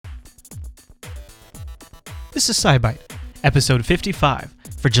This is SciByte, episode 55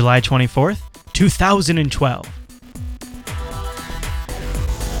 for July 24th, 2012.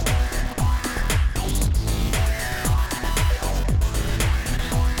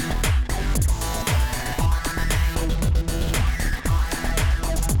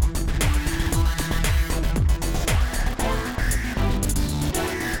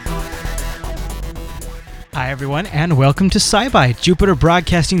 Hi, everyone, and welcome to SciByte, Jupiter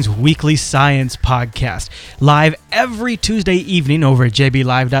Broadcasting's weekly science podcast. Live every Tuesday evening over at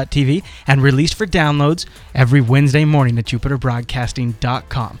jblive.tv and released for downloads every Wednesday morning at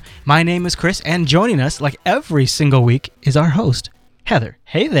jupiterbroadcasting.com. My name is Chris, and joining us, like every single week, is our host, Heather.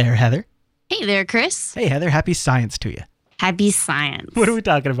 Hey there, Heather. Hey there, Chris. Hey, Heather. Happy science to you. Happy science. What are we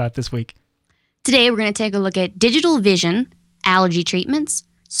talking about this week? Today, we're going to take a look at digital vision, allergy treatments,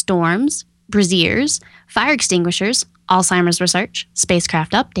 storms, braziers, fire extinguishers, Alzheimer's research,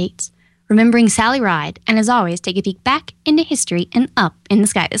 spacecraft updates, remembering Sally Ride, and as always, take a peek back into history and up in the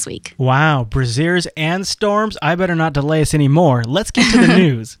sky this week. Wow, braziers and storms? I better not delay us anymore. Let's get to the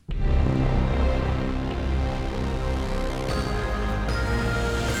news.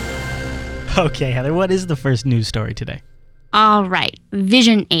 Okay, Heather, what is the first news story today? All right,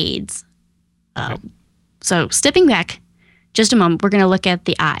 vision aids. Okay. So stepping back just a moment, we're going to look at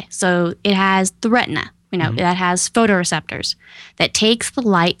the eye. So it has the retina, that has photoreceptors that takes the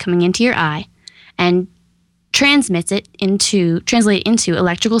light coming into your eye and translate it into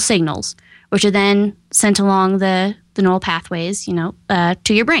electrical signals, which are then sent along the neural pathways, to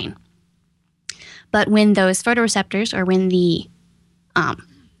your brain. But when those photoreceptors or when the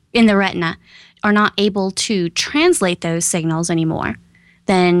in the retina are not able to translate those signals anymore,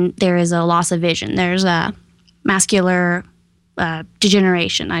 then there is a loss of vision. There's a macular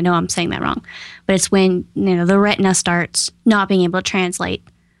degeneration. I know I'm saying that wrong, but it's when the retina starts not being able to translate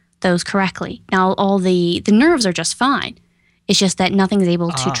those correctly. Now all the nerves are just fine. It's just that nothing's able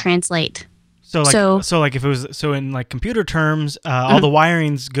to translate. So if it was in like computer terms, all the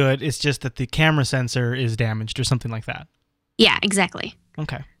wiring's good. It's just that the camera sensor is damaged or something like that. Yeah, exactly.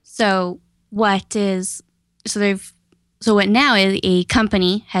 Okay. So what now is a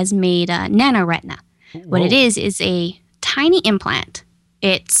company has made a nanoretina. Whoa. What it is a tiny implant.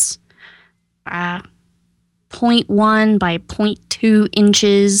 It's 0.1 by 0.2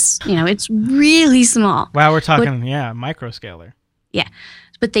 inches. It's really small. Wow, we're talking, microscaler. Yeah.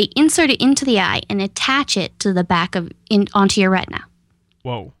 But they insert it into the eye and attach it to the back onto your retina.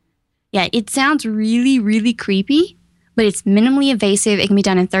 Whoa. Yeah, it sounds really, really creepy, but it's minimally invasive. It can be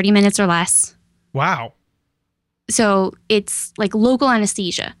done in 30 minutes or less. Wow. So it's like local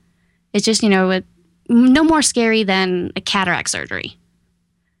anesthesia. It's just, no more scary than a cataract surgery.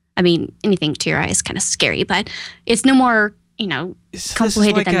 I mean, anything to your eye is kind of scary, but it's no more,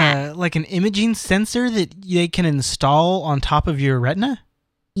 complicated than that. Like an imaging sensor that they can install on top of your retina?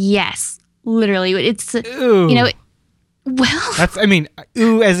 Yes, literally. It's, ooh.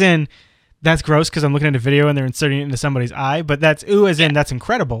 Ooh as in, that's gross because I'm looking at a video and they're inserting it into somebody's eye, but that's ooh as in, that's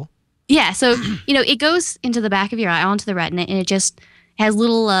incredible. Yeah, so, it goes into the back of your eye, onto the retina, and it just has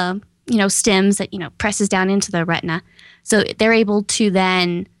little, stems that, presses down into the retina. So they're able to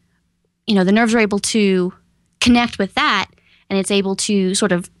then, the nerves are able to connect with that, and it's able to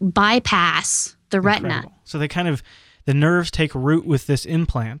sort of bypass the retina. So the nerves take root with this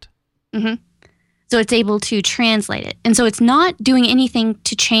implant. Mm-hmm. So it's able to translate it. And so it's not doing anything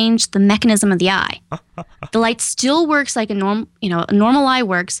to change the mechanism of the eye. The light still works like a normal eye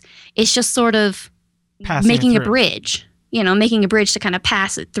works. It's just sort of making a bridge. Making a bridge to kind of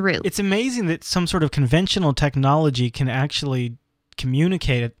pass it through. It's amazing that some sort of conventional technology can actually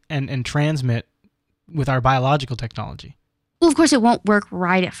communicate and transmit with our biological technology. Well, of course, it won't work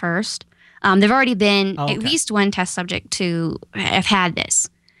right at first. There've already been at least one test subject to have had this.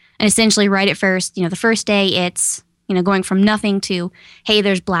 And essentially right at first, the first day it's, going from nothing to, hey,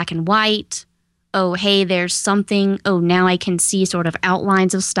 there's black and white. Oh, hey, there's something. Oh, now I can see sort of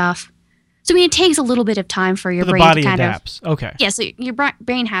outlines of stuff. So, it takes a little bit of time for your brain to kind adapts. Okay. Yeah, so your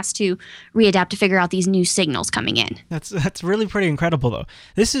brain has to readapt to figure out these new signals coming in. That's really pretty incredible, though.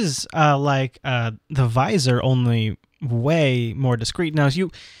 This is like the visor, only way more discreet. Now,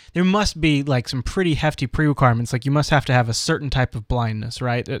 there must be like some pretty hefty pre-requirements. Like you must have to have a certain type of blindness,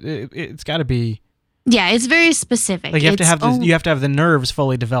 right? It's got to be. Yeah, it's very specific. Like you have to have the nerves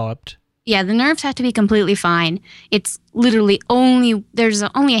fully developed. Yeah, the nerves have to be completely fine. It's literally there's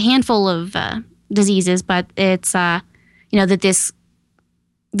only a handful of diseases, but it's that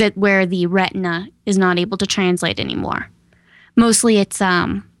where the retina is not able to translate anymore. Mostly it's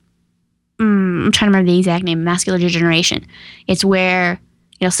I'm trying to remember the exact name, macular degeneration. It's where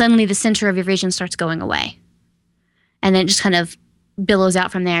suddenly the center of your vision starts going away. and then it just kind of billows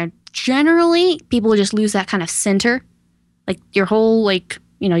out from there. Generally, people will just lose that kind of center, like your whole, like,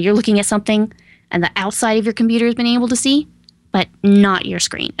 you're looking at something and the outside of your computer has been able to see, but not your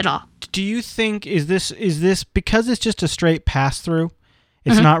screen at all. Do you think, is this because it's just a straight pass-through?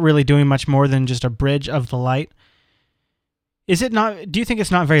 It's not really doing much more than just a bridge of the light? Is it not? Do you think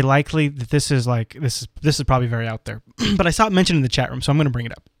it's not very likely that this is probably very out there? But I saw it mentioned in the chat room, so I'm going to bring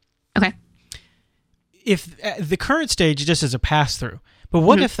it up. Okay. If the current stage just is a pass-through, but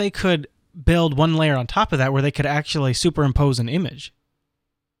what if they could build one layer on top of that where they could actually superimpose an image?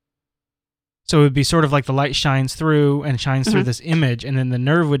 So it would be sort of like the light shines through through this image, and then the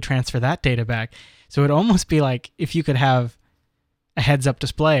nerve would transfer that data back. So it would almost be like if you could have a heads-up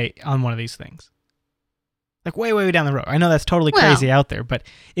display on one of these things. Like way, way down the road. I know that's totally crazy out there, but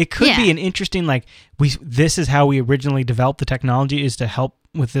it could be an interesting, like, this is how we originally developed the technology, is to help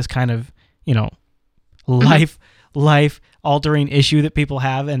with this kind of, life-altering issue that people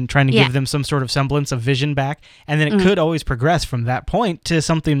have, and trying to give them some sort of semblance of vision back. And then it could always progress from that point to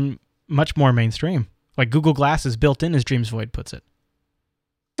something much more mainstream. Like Google Glass is built in, as Dreams Void puts it.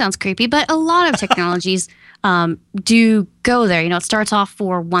 Sounds creepy, but a lot of technologies do go there. It starts off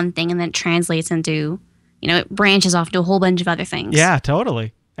for one thing and then it translates into... it branches off to a whole bunch of other things. Yeah,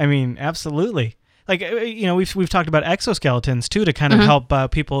 totally. I mean, absolutely. Like, we've talked about exoskeletons, too, to kind of help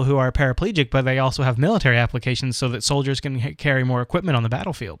people who are paraplegic, but they also have military applications so that soldiers can carry more equipment on the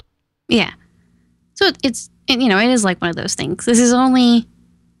battlefield. Yeah. So it is like one of those things. This is only,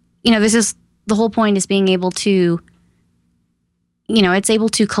 the whole point is being able to, it's able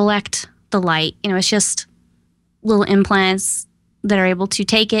to collect the light. It's just little implants that are able to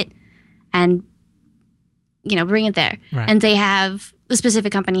take it and bring it there. Right. And the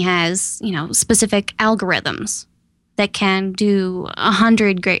specific company has, specific algorithms that can do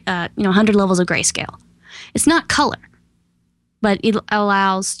 100 levels of grayscale. It's not color, but it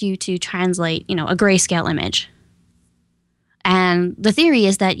allows you to translate, a grayscale image. And the theory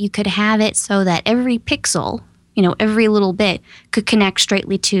is that you could have it so that every pixel, every little bit could connect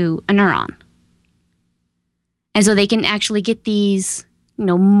straightly to a neuron. And so they can actually get these,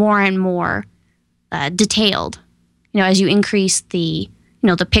 more and more detailed, as you increase the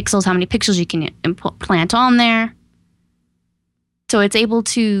pixels, how many pixels you can implant on there. So it's able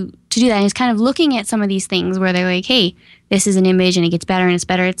to do that. And it's kind of looking at some of these things where they're like, hey, this is an image and it gets better and it's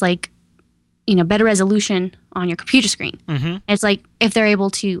better. It's like, better resolution on your computer screen. Mm-hmm. It's like if they're able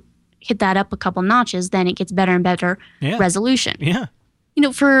to hit that up a couple notches, then it gets better and better resolution. Yeah.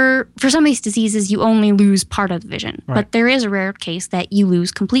 For some of these diseases, you only lose part of the vision. Right. But there is a rare case that you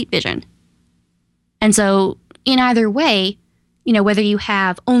lose complete vision. And so in either way, whether you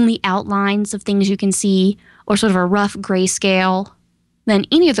have only outlines of things you can see or sort of a rough grayscale, then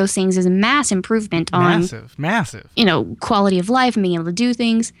any of those things is a mass improvement on massive, quality of life and being able to do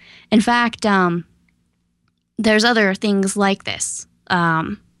things. In fact, there's other things like this.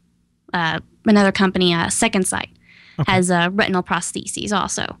 Another company, Second Sight, has retinal prostheses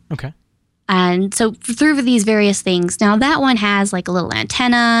also. Okay. And so through these various things, now that one has like a little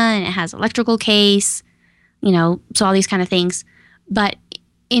antenna and it has electrical case, so all these kind of things. But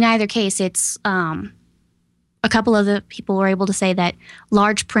in either case, it's a couple of the people were able to say that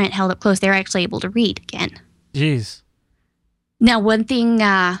large print held up close, they're actually able to read again. Jeez. Now, one thing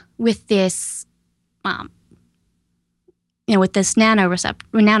with this, with this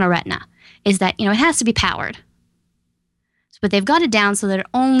nanoretina is that, it has to be powered. But they've got it down so that it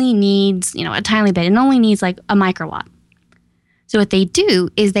only needs, a tiny bit. It only needs like a microwatt. So what they do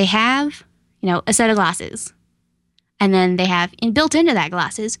is they have, a set of glasses. And then they have built into that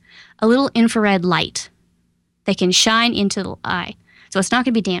glasses a little infrared light that can shine into the eye. So it's not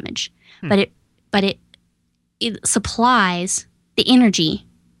going to be damaged. But it supplies the energy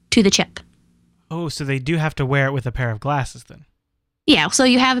to the chip. Oh, so they do have to wear it with a pair of glasses then? Yeah, so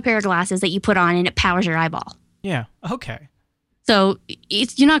you have a pair of glasses that you put on and it powers your eyeball. Yeah, okay. So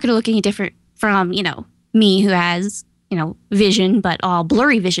you're not going to look any different from, me who has, vision, but all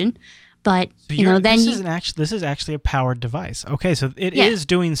blurry vision. But, so then this is actually a powered device. Okay, so it is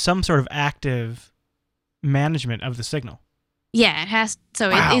doing some sort of active management of the signal. Yeah, it has.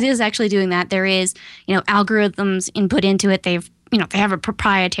 So wow. it is actually doing that. There is, algorithms input into it. They have a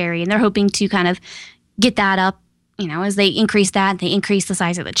proprietary, and they're hoping to kind of get that up, as they increase that, they increase the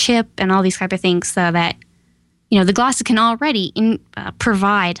size of the chip and all these type of things so that, the glasses can already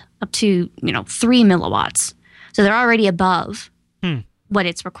provide up to, 3 milliwatts. So they're already above what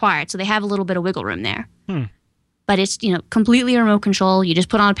it's required. So they have a little bit of wiggle room there. But it's, completely remote control. You just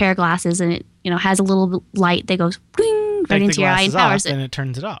put on a pair of glasses and it, has a little light that goes bling, right into your eye and powers it. And it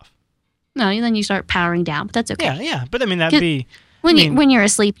turns it off. No, then you start powering down, but that's okay. Yeah. But I mean, that'd be... When you're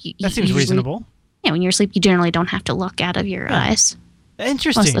asleep, that seems reasonable. Yeah, when you're asleep, you generally don't have to look out of your eyes.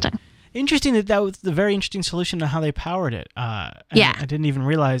 Interesting. Most of the time. Interesting that was the very interesting solution to how they powered it. I didn't even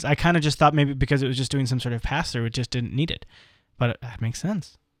realize. I kind of just thought maybe because it was just doing some sort of pass-through, it just didn't need it. But that makes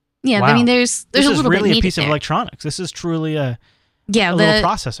sense. Yeah, wow. I mean, there's a little bit needed. This is really a piece of there. electronics. This is truly a little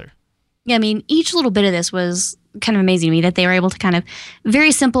processor. Yeah, I mean, each little bit of this was kind of amazing to me that they were able to kind of,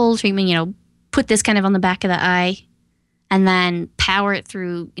 very simple treatment, put this kind of on the back of the eye and then power it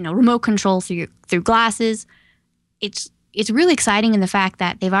through, remote control through glasses. It's really exciting in the fact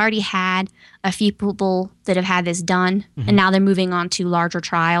that they've already had a few people that have had this done, and now they're moving on to larger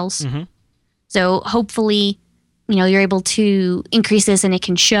trials. So hopefully, you're able to increase this and it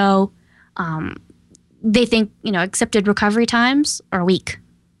can show. They think, accepted recovery times are a week.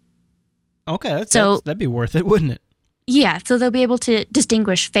 Okay, that'd be worth it, wouldn't it? Yeah, so they'll be able to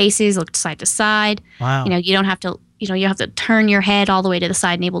distinguish faces, look side to side. Wow. You don't have to, you have to turn your head all the way to the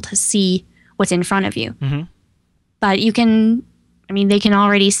side and able to see what's in front of you. But they can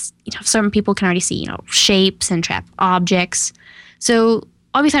already, certain people can already see, shapes and trap objects. So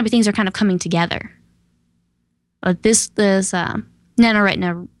all these type of things are kind of coming together. But this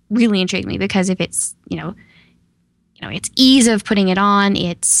nanoretina really intrigued me because if it's, it's ease of putting it on,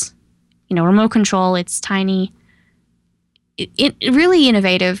 it's, remote control, it's tiny. It really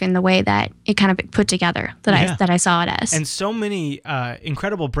innovative in the way that it kind of put together that I saw it as, and so many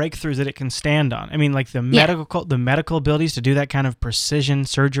incredible breakthroughs that it can stand on. I mean, like the medical abilities to do that kind of precision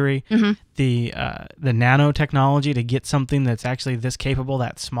surgery, the nanotechnology to get something that's actually this capable,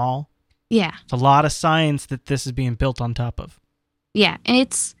 that small. Yeah, it's a lot of science that this is being built on top of. Yeah, and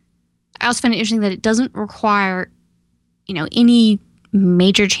I also find it interesting that it doesn't require, any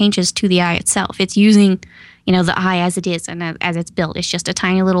major changes to the eye itself. It's using the eye as it is and as it's built. It's just a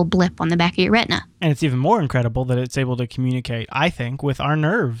tiny little blip on the back of your retina. And it's even more incredible that it's able to communicate, I think, with our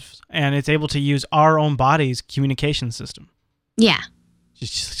nerves. And it's able to use our own body's communication system. Yeah.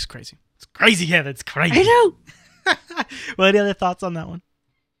 It's just crazy. It's crazy. Yeah, that's crazy. I know. Well, any other thoughts on that one?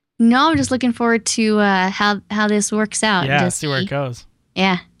 No, I'm just looking forward to how this works out. Yeah, see where it goes.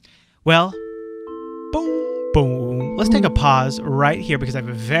 Yeah. Well, boom. Let's take a pause right here because I have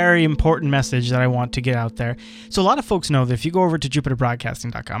a very important message that I want to get out there. So a lot of folks know that if you go over to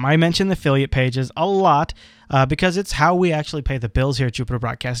jupiterbroadcasting.com, I mention the affiliate pages a lot because it's how we actually pay the bills here at Jupiter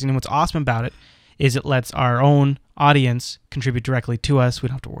Broadcasting. And what's awesome about it is it lets our own audience contribute directly to us. We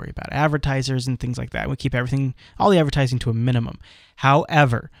don't have to worry about advertisers and things like that. We keep all the advertising to a minimum.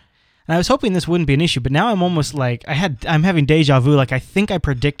 However, and I was hoping this wouldn't be an issue, but now I'm almost like I'm having deja vu. Like I think I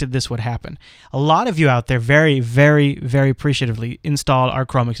predicted this would happen. A lot of you out there very, very, very appreciatively installed our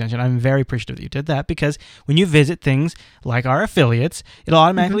Chrome extension. I'm very appreciative that you did that because when you visit things like our affiliates, it'll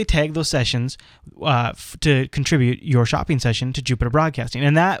automatically tag those sessions to contribute your shopping session to Jupiter Broadcasting.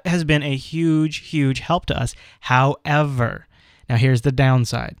 And that has been a huge, huge help to us. However, now here's the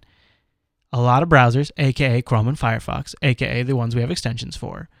downside. A lot of browsers, aka Chrome and Firefox, aka the ones we have extensions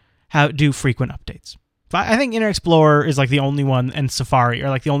for, do frequent updates. I think Internet Explorer is like the only one, and Safari are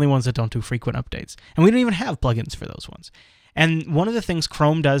like the only ones that don't do frequent updates. And we don't even have plugins for those ones. And one of the things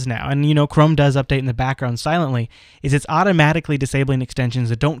Chrome does now, and Chrome does update in the background silently, is it's automatically disabling extensions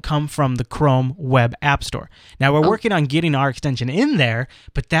that don't come from the Chrome web app store. Now, we're working on getting our extension in there,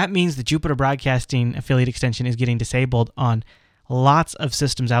 but that means the Jupiter Broadcasting affiliate extension is getting disabled on lots of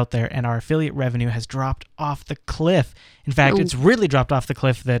systems out there, and our affiliate revenue has dropped off the cliff. In fact, it's really dropped off the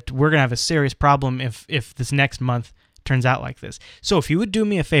cliff that we're going to have a serious problem if this next month turns out like this. So if you would do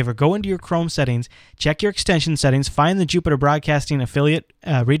me a favor, go into your Chrome settings, check your extension settings, find the Jupiter Broadcasting affiliate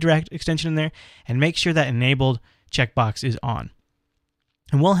redirect extension in there, and make sure that enabled checkbox is on.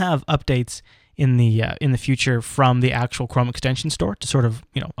 And we'll have updates in the future from the actual Chrome extension store to sort of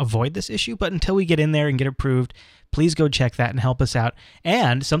avoid this issue. But until we get in there and get approved, please go check that and help us out.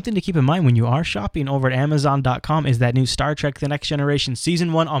 And something to keep in mind when you are shopping over at Amazon.com is that new Star Trek The Next Generation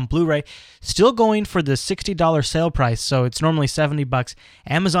Season 1 on Blu-ray, still going for the $60 sale price. So it's normally $70.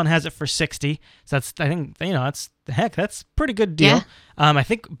 Amazon has it for $60. So that's a pretty good deal. Yeah. I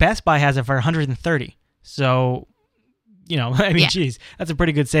think Best Buy has it for $130. So, geez, that's a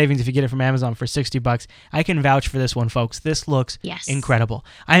pretty good savings if you get it from Amazon for $60. I can vouch for this one, folks. This looks incredible.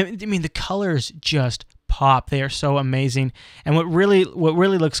 I mean, the colors just pop. They are so amazing. And what really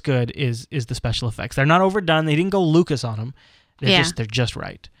looks good is the special effects. They're not overdone. They didn't go Lucas on them. They're just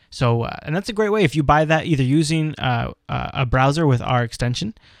right. So, and that's a great way if you buy that either using a browser with our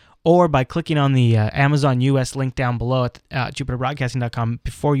extension or by clicking on the Amazon US link down below at jupiterbroadcasting.com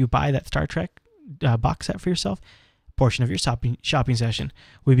before you buy that Star Trek box set for yourself. portion of your shopping session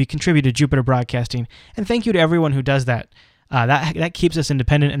will be contributed to Jupiter Broadcasting. And thank you to everyone who does that. That keeps us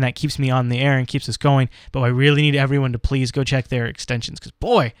independent, and that keeps me on the air and keeps us going. But I really need everyone to please go check their extensions, because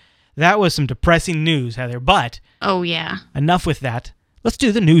boy, that was some depressing news, Heather. But oh yeah, enough with that. Let's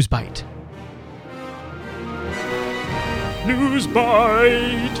do the news bite. News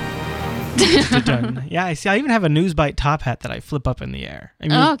bite. Done. Yeah, I see. I even have a news bite top hat that I flip up in the air. I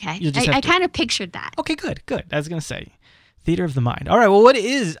mean, okay. I kind of pictured that. Okay, good. I was gonna say, theater of the mind. All right. Well, what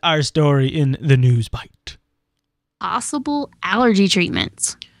is our story in the news bite? Possible allergy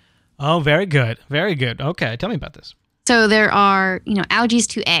treatments. Oh, very good. Very good. Okay, tell me about this. So there are, allergies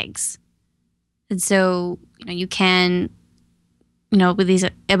to eggs. And so, you can, with these,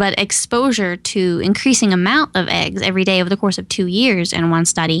 but exposure to increasing amount of eggs every day over the course of 2 years in one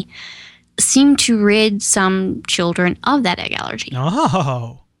study seemed to rid some children of that egg allergy.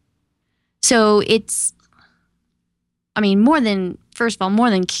 Oh. So it's, first of all, more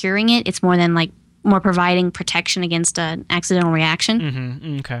than curing it, it's more than more providing protection against an accidental reaction.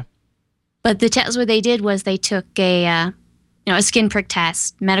 Mm-hmm. Okay. But the test, what they did was they took a skin prick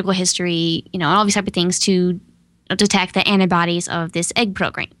test, medical history, and all these type of things to detect the antibodies of this egg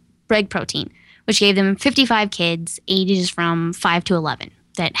protein, which gave them 55 kids ages from 5 to 11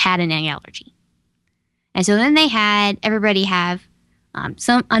 that had an egg allergy. And so then they had everybody have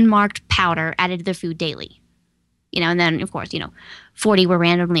some unmarked powder added to their food daily. And then, of course, 40 were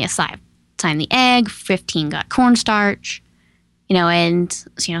randomly assigned the egg, 15 got cornstarch, so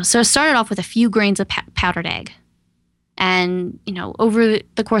it started off with a few grains of powdered egg. And, over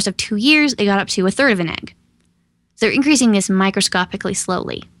the course of 2 years, it got up to a third of an egg. So they're increasing this microscopically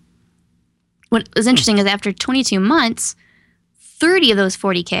slowly. What was interesting is after 22 months, 30 of those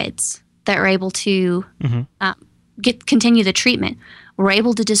 40 kids that were able to continue the treatment were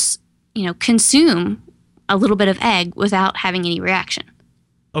able to just, consume a little bit of egg without having any reaction.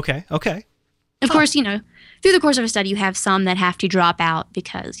 Okay. Of course, through the course of a study, you have some that have to drop out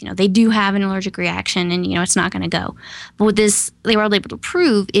because, they do have an allergic reaction and, it's not going to go. But what they were able to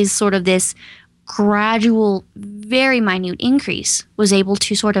prove is sort of this gradual, very minute increase was able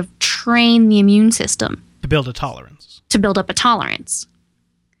to sort of train the immune system. To build a tolerance. To build up a tolerance.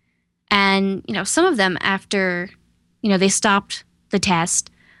 And, some of them after, they stopped the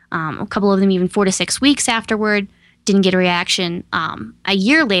test, a couple of them even 4 to 6 weeks afterward, didn't get a reaction. A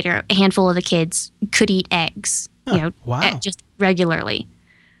year later, a handful of the kids could eat eggs, wow. Just regularly.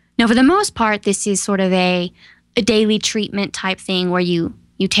 Now, for the most part, this is sort of a daily treatment type thing where you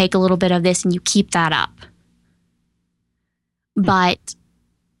take a little bit of this and you keep that up. But,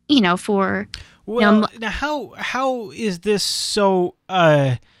 for... Well, now how is this so...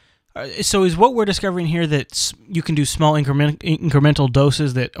 So is what we're discovering here that you can do small incremental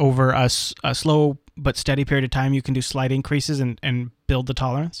doses that over a slow but steady period of time you can do slight increases and build the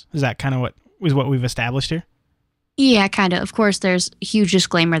tolerance? Is that kind of what we've established here? Yeah, kind of. Of course, there's a huge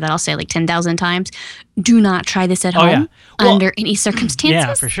disclaimer that I'll say 10,000 times. Do not try this at home under any circumstances.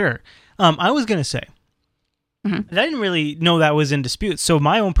 Yeah, for sure. I was going to say, I didn't really know that was in dispute. So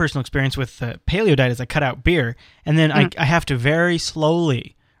my own personal experience with paleo diet is I cut out beer, and then I have to very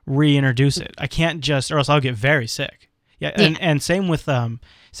slowly reintroduce it. I can't just, or else I'll get very sick. Yeah, and same with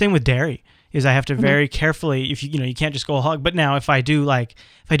dairy. Is I have to very carefully, if you can't just go a hog. But now if I do a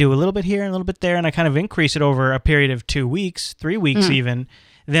little bit here and a little bit there, and I kind of increase it over a period of 2 weeks, 3 weeks even,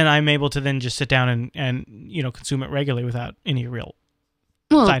 then I'm able to then just sit down and consume it regularly without any real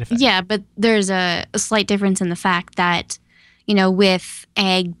side effects. Yeah, but there's a slight difference in the fact that, with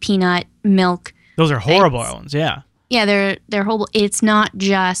egg, peanut, milk. Those are horrible ones, yeah. Yeah, they're horrible. It's not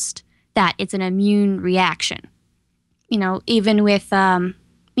just that. It's an immune reaction. Even with,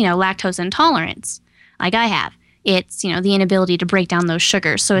 lactose intolerance, like I have, it's, the inability to break down those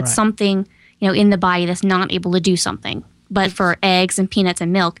sugars. So it's something, in the body that's not able to do something. But for eggs and peanuts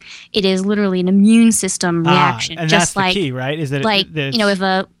and milk, it is literally an immune system reaction. And just that's the key, right? Is that if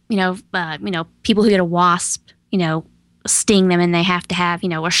people who get a wasp, sting them and they have to have,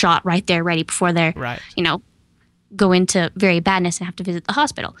 a shot right there ready before they're, go into very badness and have to visit the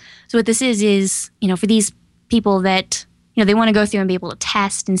hospital. So what this is, for these people that, they want to go through and be able to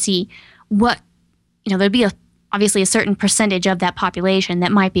test and see what, there'd be obviously a certain percentage of that population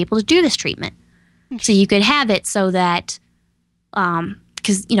that might be able to do this treatment. So you could have it so that,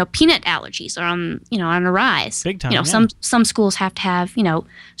 because, peanut allergies are on the rise. Big time, some schools have to have,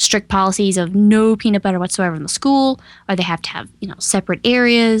 strict policies of no peanut butter whatsoever in the school, or they have to have, separate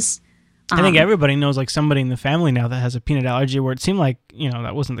areas. I think everybody knows somebody in the family now that has a peanut allergy, where it seemed like,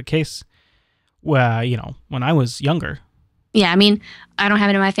 that wasn't the case, when I was younger. Yeah, I don't have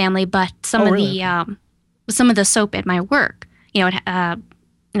it in my family, but some some of the soap at my work,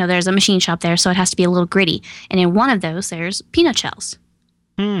 there's a machine shop there, so it has to be a little gritty. And in one of those, there's peanut shells.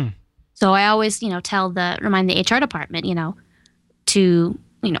 So I always, remind the HR department,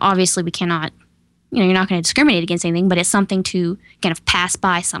 obviously we cannot, you're not going to discriminate against anything, but it's something to kind of pass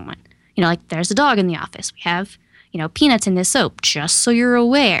by someone. Like there's a dog in the office. We have, peanuts in this soap, just so you're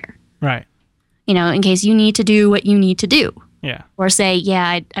aware. Right. In case you need to do what you need to do. Yeah. Or say,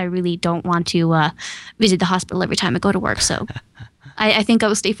 yeah, I really don't want to visit the hospital every time I go to work, so I think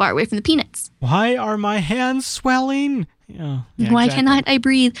I'll stay far away from the peanuts. Why are my hands swelling? Why exactly. cannot I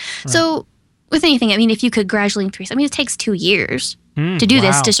breathe? Right. So with anything, if you could gradually increase, it takes 2 years to do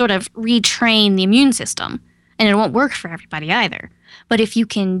this, to sort of retrain the immune system, and it won't work for everybody either. But if you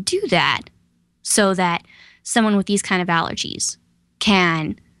can do that so that someone with these kind of allergies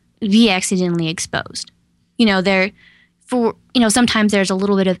can be accidentally exposed, sometimes there's a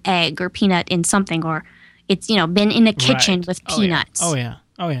little bit of egg or peanut in something, or it's, been in the kitchen with peanuts. Oh,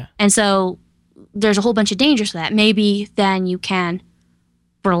 yeah. And so there's a whole bunch of dangers to that. Maybe then you can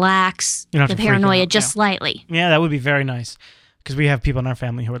relax the paranoia just slightly. Yeah, that would be very nice, because we have people in our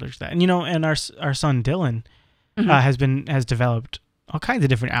family who are allergic to that. And, and our son Dylan has developed all kinds of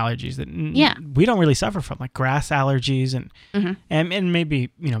different allergies that we don't really suffer from, like grass allergies and maybe,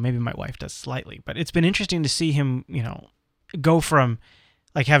 maybe my wife does slightly. But it's been interesting to see him, go from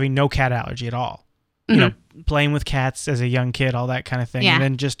like having no cat allergy at all, playing with cats as a young kid, all that kind of thing. And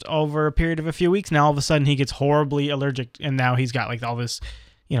then just over a period of a few weeks, now all of a sudden he gets horribly allergic, and now he's got like all this,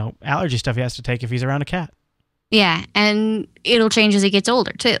 allergy stuff he has to take if he's around a cat. Yeah, and it'll change as he gets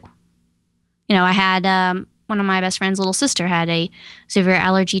older too. I had one of my best friend's little sister had a severe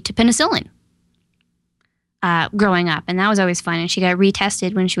allergy to penicillin growing up, and that was always fun. And she got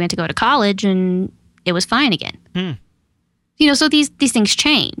retested when she went to go to college, and it was fine again. So these things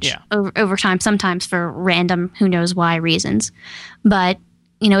change over time, sometimes for random, who knows why reasons. But,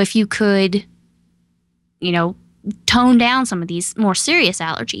 if you could, tone down some of these more serious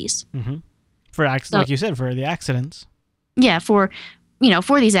allergies. For like you said, for the accidents. Yeah, for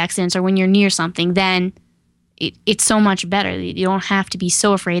these accidents, or when you're near something, then it's so much better. You don't have to be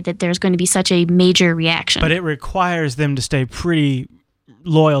so afraid that there's going to be such a major reaction. But it requires them to stay pretty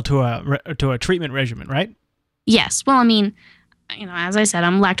loyal to a treatment regimen, right? Yes. Well, as I said,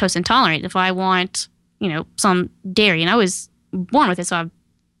 I'm lactose intolerant. If I want, some dairy, and I was born with it, so I'm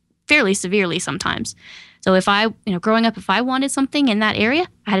fairly severely sometimes. So if growing up, if I wanted something in that area,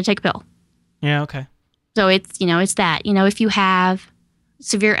 I had to take a pill. Yeah, okay. So it's, it's that. If you have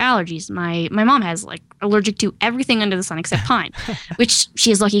severe allergies, my mom has allergic to everything under the sun except pine, which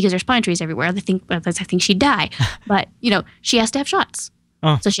she is lucky because there's pine trees everywhere. I think she'd die. But, she has to have shots.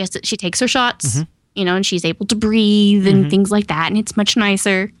 Oh. So she takes her shots, and she's able to breathe and things like that. And it's much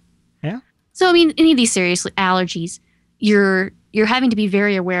nicer. Yeah. So, any of these serious allergies, you're having to be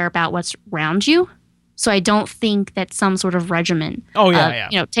very aware about what's around you. So I don't think that some sort of regimen,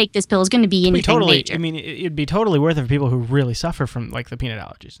 take this pill is going to be anything major. It'd be totally worth it for people who really suffer from like the peanut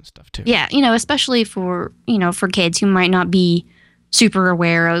allergies and stuff too. Yeah, especially for kids who might not be super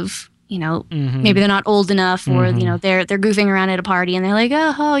aware of, maybe they're not old enough, or they're goofing around at a party and they're like,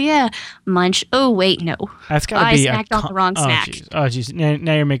 oh yeah, munch. Oh wait, no, that's gotta be snacked on the wrong snack. Geez.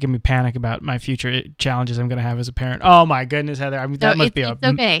 Now you're making me panic about my future challenges I'm going to have as a parent. Oh my goodness, Heather, that must be a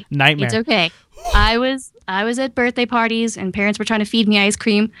nightmare. It's okay. I was at birthday parties and parents were trying to feed me ice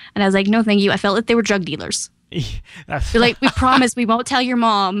cream, and I was like, no, thank you. I felt like they were drug dealers. They're like, we promise we won't tell your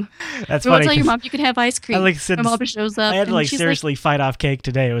mom. That's we funny. won't tell your mom you can have ice cream. My mom shows up. I had to seriously fight off cake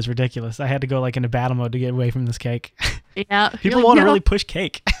today. It was ridiculous. I had to go into battle mode to get away from this cake. Yeah. People want to really push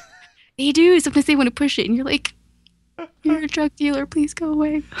cake. They do. Sometimes they want to push it, and you're like, you're a drug dealer. Please go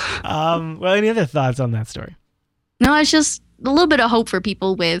away. Well, any other thoughts on that story? No, it's just a little bit of hope for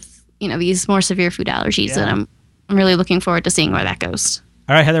people with, these more severe food allergies, and I'm really looking forward to seeing where that goes.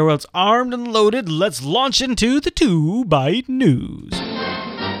 All right, Heather World's armed and loaded. Let's launch into the 2-Byte News.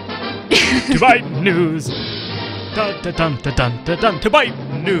 2-Byte News. Dun, dun, dun, dun, dun, dun, dun.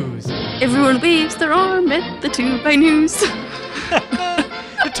 2-Byte News. Everyone waves their arm at the 2-Byte News. The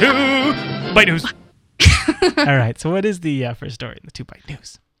 2-Byte News. All right, so what is the first story in the 2-Byte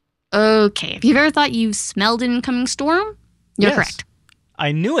News? Okay, if you've ever thought you smelled an incoming storm, you're correct.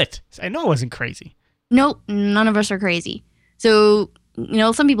 I knew it. I know I wasn't crazy. Nope, none of us are crazy. So,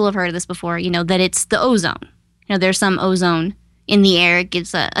 some people have heard of this before, that it's the ozone. There's some ozone in the air. It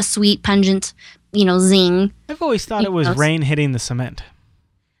gives a sweet, pungent, zing. I've always thought it was rain hitting the cement.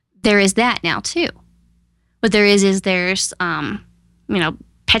 There is that now, too. What there is there's, petrichor,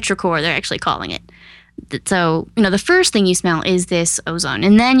 they're actually calling it. So, the first thing you smell is this ozone.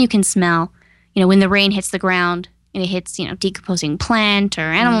 And then you can smell, when the rain hits the ground and it hits, decomposing plant or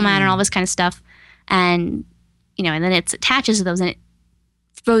animal matter and all this kind of stuff. And, and then it attaches to those and it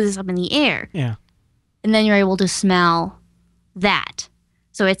throws this up in the air. Yeah. And then you're able to smell that.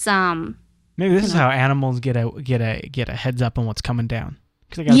 So it's, maybe this is how animals get a heads up on what's coming down.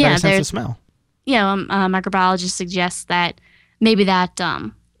 Because they got a better sense of smell. Yeah, microbiologists suggest that maybe that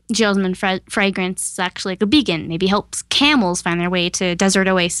geosmin fragrance is actually like a beacon. Maybe helps camels find their way to desert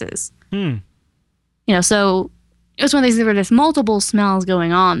oases. So it was one of these where there's multiple smells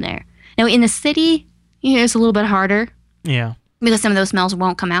going on there. Now in the city, it's a little bit harder. Yeah. Because some of those smells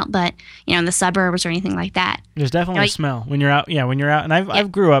won't come out, but in the suburbs or anything like that. There's definitely a smell when you're out. Yeah, when you're out, and I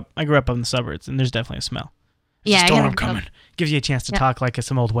grew up in the suburbs, and there's definitely a smell. There's a storm coming. Gives you a chance to talk like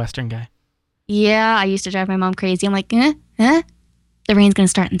some old Western guy. Yeah, I used to drive my mom crazy. I'm like, the rain's gonna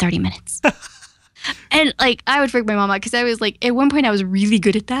start in 30 minutes, and like I would freak my mom out because I was like, at one point I was really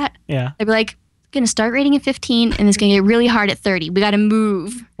good at that. Yeah, I'd be like, gonna start raining at 15 and it's gonna get really hard at 30. We gotta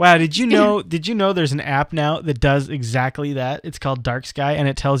move. Wow, did you know there's an app now that does exactly that? It's called Dark Sky, and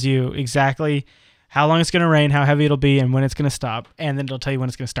it tells you exactly how long it's gonna rain, how heavy it'll be, and when it's gonna stop, and then it'll tell you when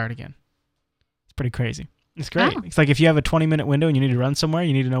it's gonna start again. It's pretty crazy. It's great. Wow. It's like if you have a 20-minute window and you need to run somewhere,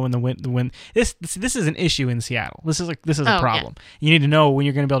 you need to know when the wind. This is an issue in Seattle. This is a problem. Yeah. You need to know when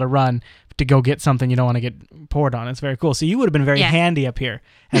you're going to be able to run to go get something you don't want to get poured on. It's very cool. So you would have been very handy up here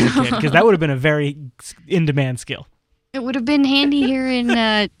as a kid because that would have been a very in-demand skill. It would have been handy here in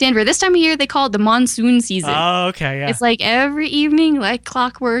Denver. This time of year, they call it the monsoon season. Oh, okay, yeah. It's like every evening, like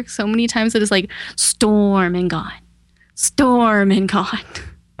clockwork, so many times that it's like storm and gone. Storm and gone.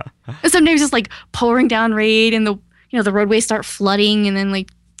 And sometimes it's like pouring down rain and the roadways start flooding and then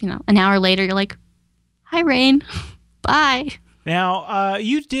an hour later you're like, hi rain, bye. Now,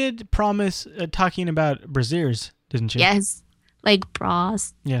 you did promise talking about brassieres, didn't you? Yes, like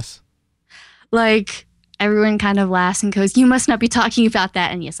bras. Yes. Like everyone kind of laughs and goes, you must not be talking about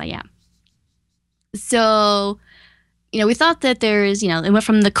that. And yes, I am. So, we thought that there's, it went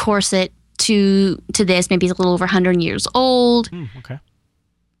from the corset to this, maybe it's a little over 100 years old. Okay.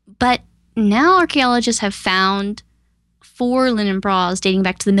 But now archaeologists have found 4 linen bras dating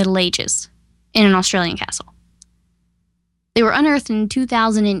back to the Middle Ages in an Australian castle. They were unearthed in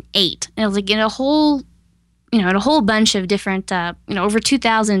 2008, and it was like in a whole bunch of different, over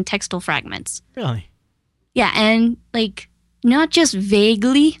 2,000 textile fragments. Really? Yeah, and not just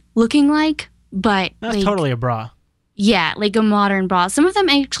vaguely looking like, but that's totally a bra. Yeah, like a modern bra. Some of them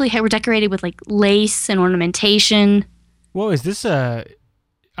actually were decorated with lace and ornamentation. Whoa, is this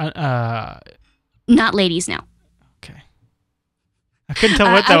not ladies now. Okay. I couldn't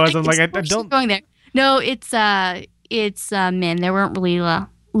tell what that was. I'm like, I don't going there. No, it's men. There weren't really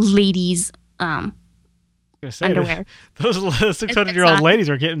ladies underwear. Those 600-year-old ladies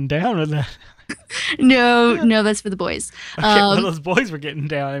were getting down with that. No, that's for the boys. Okay, well, those boys were getting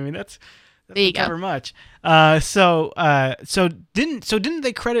down. I mean, that's never much. So didn't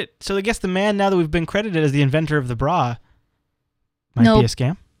they credit? So I guess the man now that we've been credited as the inventor of the bra might be a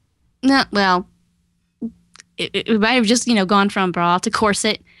scam. No, well, it might have just gone from bra to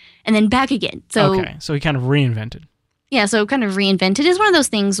corset and then back again. So okay, so he kind of reinvented. Yeah, so kind of reinvented is one of those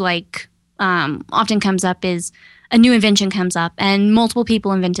things often comes up is a new invention comes up and multiple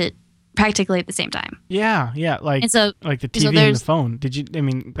people invent it practically at the same time. Yeah, like the TV and the phone.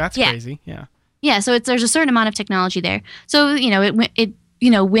 That's crazy. Yeah. Yeah, so there's a certain amount of technology there. So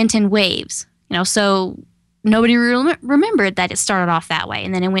it went in waves. So nobody remembered that it started off that way,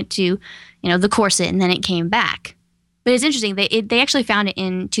 and then it went to the corset, and then it came back. But it's interesting. They actually found it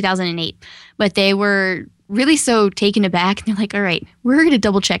in 2008, but they were really so taken aback, and they're like, "All right, we're going to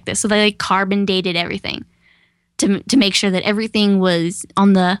double check this." So they carbon dated everything to make sure that everything was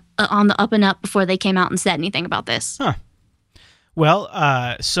on the up and up before they came out and said anything about this. Huh. Well,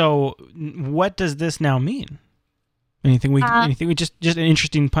 so what does this now mean? Anything we just an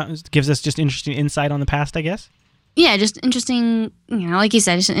interesting gives us just interesting insight on the past, I guess. Yeah, just interesting. Like you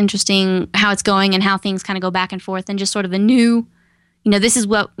said, just interesting how it's going and how things kind of go back and forth, and just sort of a new. This is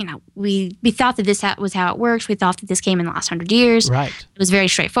what we thought that this was how it works. We thought that this came in the last 100 years. Right. It was very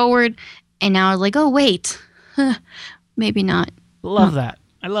straightforward, and now it's like, oh wait, maybe not. Love that.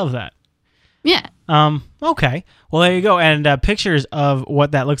 I love that. Yeah. Okay. Well, there you go. And pictures of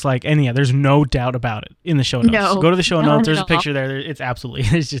what that looks like. And yeah, there's no doubt about it in the show notes. No, go to the show notes. There's a picture there. It's absolutely,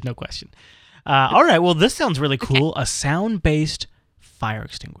 there's just no question. All right. Well, this sounds really cool. Okay. A sound-based fire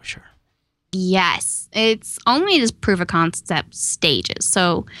extinguisher. Yes. It's only just proof of concept stages.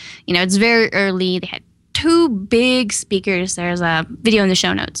 So, it's very early. They had 2 big speakers. There's a video in the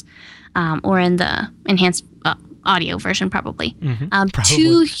show notes or in the enhanced audio version, probably. Mm-hmm.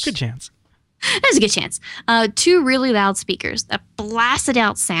 Probably. Good chance. There's a good chance. Two really loud speakers that blasted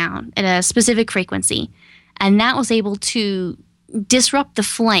out sound at a specific frequency, and that was able to disrupt the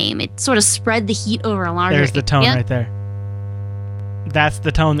flame. It sort of spread the heat over a larger area. There's the tone right there. That's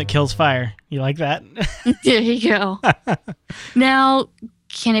the tone that kills fire. You like that? There you go. Now,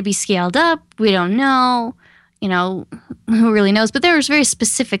 can it be scaled up? We don't know. Who really knows? But there's very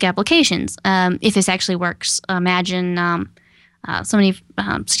specific applications. If this actually works, imagine somebody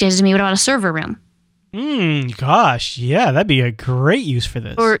suggested to me, what about a server room? Gosh, yeah, that'd be a great use for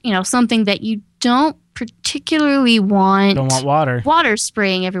this. Or, something that you don't particularly want. Don't want water. Water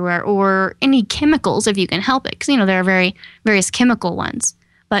spraying everywhere or any chemicals if you can help it. Because, there are various chemical ones.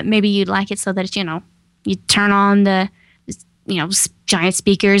 But maybe you'd like it so that, you turn on the, giant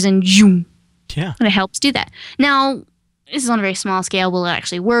speakers and zoom. Yeah. And it helps do that. Now, this is on a very small scale. Will it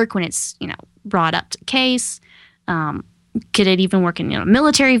actually work when it's, brought up to case? Could it even work in,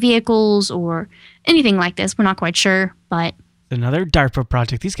 military vehicles or anything like this? We're not quite sure, but... Another DARPA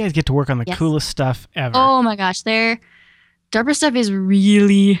project. These guys get to work on the Yes. coolest stuff ever. Oh my gosh, their DARPA stuff is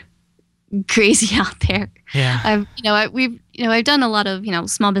really crazy out there. Yeah. I've done a lot of,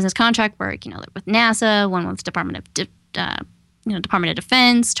 small business contract work, like with NASA, one with Department of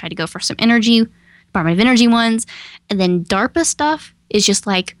Defense, tried to go for some Department of Energy ones. And then DARPA stuff is just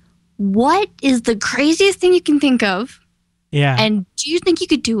like, what is the craziest thing you can think of? Yeah. And do you think you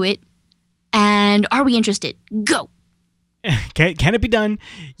could do it? And are we interested? Go. Can it be done?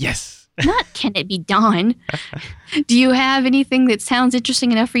 Yes. Not can it be done. Do you have anything that sounds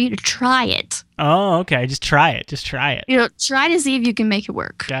interesting enough for you to try it? Oh, okay. Just try it. Try to see if you can make it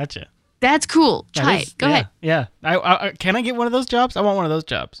work. Gotcha. That's cool. Try it. Go ahead. Yeah. Can I get one of those jobs? I want one of those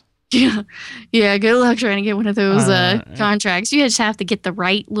jobs. Yeah. Yeah. Good luck trying to get one of those contracts. You just have to get the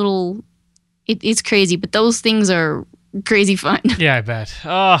right little. It's crazy, but those things are crazy fun. Yeah, I bet.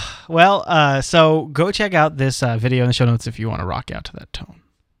 Oh, well, so go check out this video in the show notes if you want to rock out to that tone.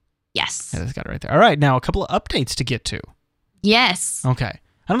 Yes. Yeah, that's got it right there. All right, now a couple of updates to get to. Yes. Okay.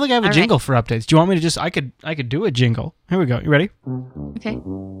 I don't think I have a jingle for updates. Do you want me to just? I could do a jingle. Here we go. You ready? Okay.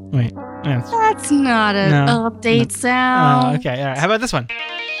 Wait. Yeah, That's not an update sound. Okay. All right. How about this one?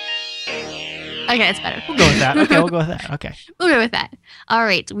 Okay, it's better. We'll go with that. Okay, we'll go with that. Okay. We'll go with that. All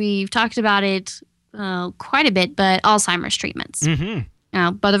right. We've talked about it quite a bit, but Alzheimer's treatments.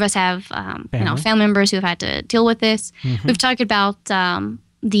 Mm-hmm. Both of us have family members who have had to deal with this. Mm-hmm. We've talked about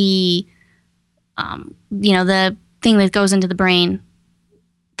the thing that goes into the brain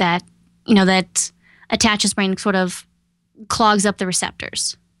that attaches brain, sort of clogs up the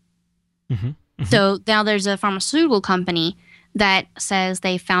receptors. Mm-hmm. Mm-hmm. So now there's a pharmaceutical company that says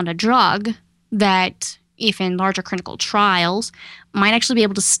they found a drug that, if in larger clinical trials, might actually be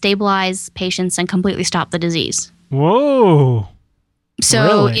able to stabilize patients and completely stop the disease. Whoa.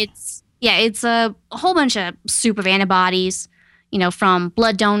 So Really? it's a whole bunch of soup of antibodies, from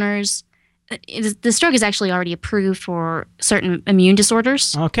blood donors. This drug is actually already approved for certain immune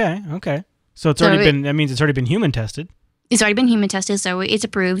disorders. Okay. So it's already been. That means it's already been human tested. It's already been human tested, so it's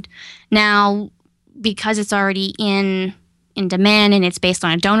approved. Now, because it's already in demand and it's based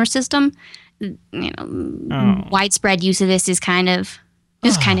on a donor system, widespread use of this is kind of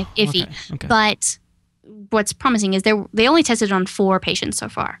iffy. Okay. But what's promising is they only tested it on 4 patients so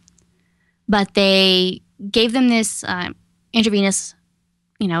far, but they gave them this intravenous,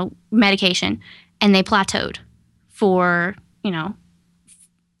 medication, and they plateaued for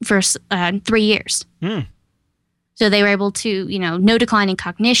 3 years. Mm. So they were able to, no decline in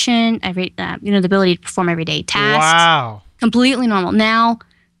cognition, the ability to perform everyday tasks. Wow. Completely normal. Now,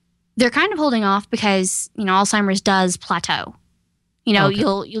 they're kind of holding off because, Alzheimer's does plateau. Okay.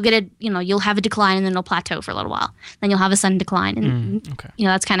 You'll get you'll have a decline and then it'll plateau for a little while. Then you'll have a sudden decline. And,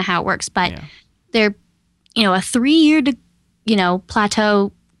 that's kind of how it works. But they're, a 3-year,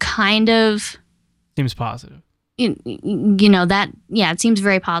 plateau kind of seems positive. It seems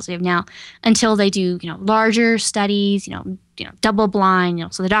very positive now until they do, larger studies, double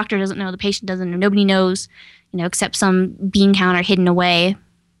blind, so the doctor doesn't know, the patient doesn't know, nobody knows, except some bean counter hidden away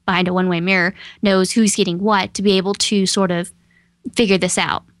behind a one-way mirror knows who's getting what to be able to sort of figure this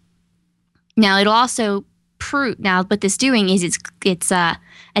out. Now, it'll also prove, what this doing is it's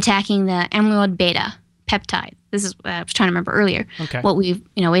attacking the amyloid beta peptide. This is what I was trying to remember earlier. Okay. What we've,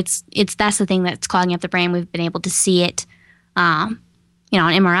 that's the thing that's clogging up the brain. We've been able to see it, on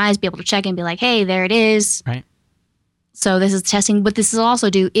MRIs, be able to check and be like, hey, there it is. Right. So this is testing. What this will also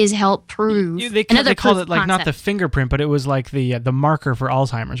do is help prove They called it like not the fingerprint, but it was like the marker for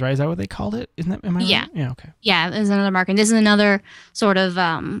Alzheimer's, right? Is that what they called it? Isn't that? Am I right? Yeah. Okay. Yeah, there's another marker. And this is another sort of,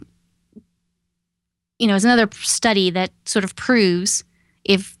 it's another study that sort of proves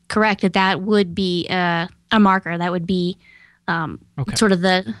if correct, that would be a marker. That would be sort of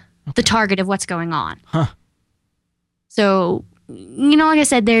the target of what's going on. Huh. So, like I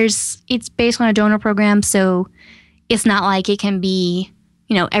said, it's based on a donor program, so it's not like it can be,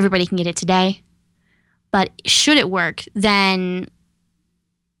 everybody can get it today. But should it work, then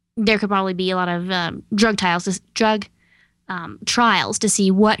there could probably be a lot of drug trials to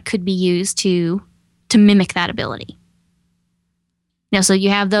see what could be used to mimic that ability. So you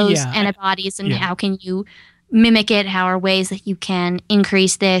have those antibodies, and how can you mimic it? How are ways that you can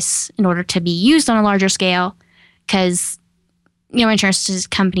increase this in order to be used on a larger scale? Because insurance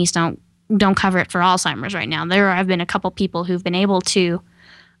companies don't cover it for Alzheimer's right now. There have been a couple people who've been able to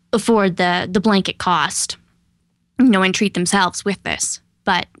afford the blanket cost, and treat themselves with this.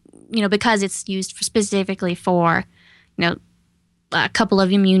 But because it's used specifically for a couple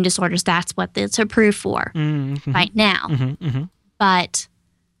of immune disorders, that's what it's approved for right now. But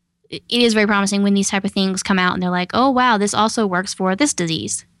it is very promising when these type of things come out and they're like, oh wow, this also works for this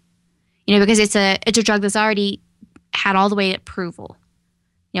disease, because it's a drug that's already had all the way to approval.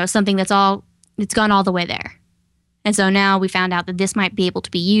 It's something it's gone all the way there. And so now we found out that this might be able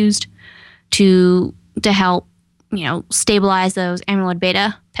to be used to help, stabilize those amyloid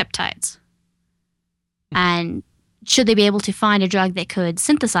beta peptides. And should they be able to find a drug that could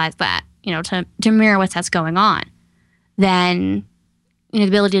synthesize that, to mirror what's going on, then the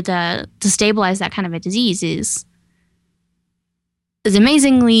ability to stabilize that kind of a disease is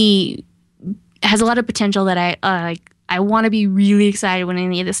amazingly, has a lot of potential that I want to be really excited when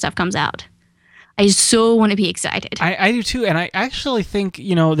any of this stuff comes out. I so want to be excited. I do too, and I actually think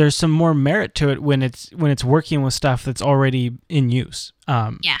there's some more merit to it when it's working with stuff that's already in use.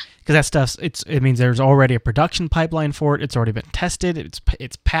 Because that stuff it means there's already a production pipeline for it. It's already been tested.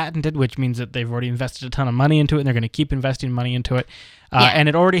 It's patented, which means that they've already invested a ton of money into it, and they're going to keep investing money into it. And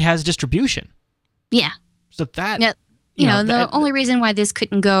it already has distribution. Yeah. So that the only reason why this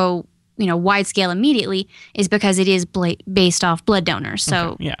couldn't go wide scale immediately is because it is based off blood donors.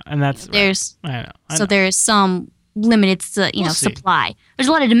 So and that's there's right. I know. There is some limited supply. There's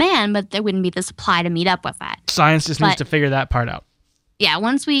a lot of demand, but there wouldn't be the supply to meet up with that. Science just needs to figure that part out. Yeah,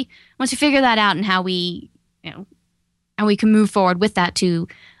 once we figure that out and how we how we can move forward with that to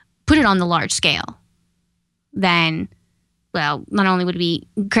put it on the large scale, then not only would it be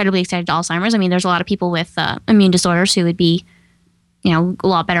incredibly excited to Alzheimer's. I mean, there's a lot of people with immune disorders who would be a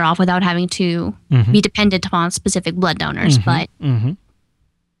lot better off without having to be dependent upon specific blood donors. But oh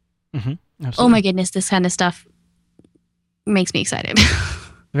my goodness, this kind of stuff makes me excited.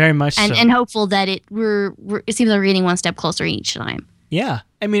 Very much so. And hopeful that it seems like we're getting one step closer each time. Yeah.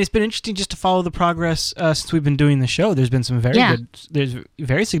 I mean, it's been interesting just to follow the progress since we've been doing the show. There's been some there's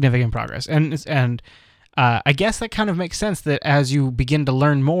very significant progress. And I guess that kind of makes sense that as you begin to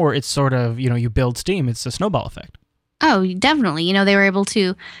learn more, it's sort of, you build steam. It's a snowball effect. Oh, definitely. They were able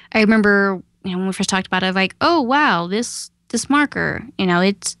to, I remember, when we first talked about it, like, oh, wow, this marker,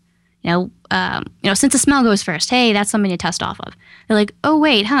 it's, since the smell goes first, hey, that's something to test off of. They're like, oh,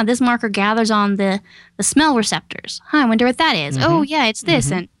 wait, this marker gathers on the smell receptors. I wonder what that is. Oh, yeah, it's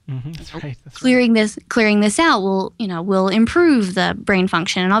this. And That's right. clearing this out will improve the brain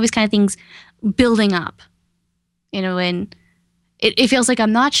function and all these kind of things building up. And it feels like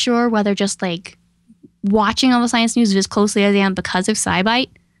I'm not sure whether just like watching all the science news as closely as I am because of SciByte.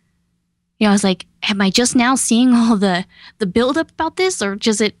 I was like, am I just now seeing all the buildup about this, or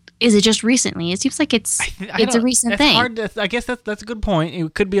is it just recently? It seems like it's a recent thing. I guess that's a good point.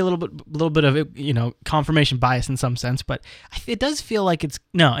 It could be a little bit of confirmation bias in some sense, but it does feel like it's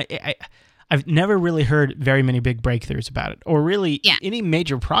I've never really heard very many big breakthroughs about it, or really any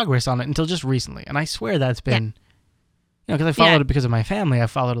major progress on it until just recently. And I swear that's been. Because I followed it because of my family. I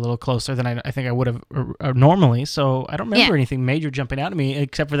followed it a little closer than I think I would have normally. So I don't remember anything major jumping out at me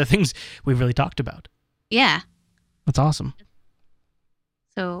except for the things we've really talked about. Yeah. That's awesome.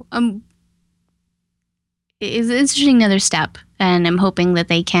 So it's interesting another step, and I'm hoping that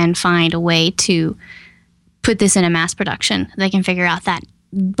they can find a way to put this in a mass production. They can figure out that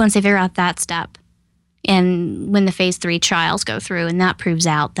once they figure out that step, and when the phase 3 trials go through and that proves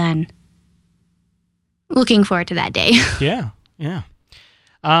out, then looking forward to that day. Yeah.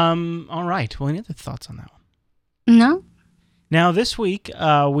 All right. Well, any other thoughts on that one? No. Now, this week,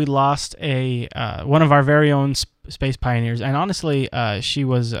 we lost one of our very own space pioneers, and honestly, she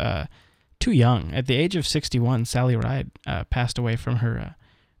was too young. At the age of 61, Sally Ride passed away from her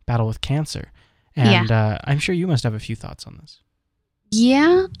battle with cancer. And I'm sure you must have a few thoughts on this.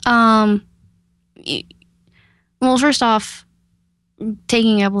 Yeah. Well, first off,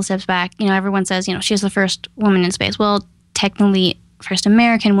 taking a couple steps back, everyone says, she's the first woman in space. Well, technically, first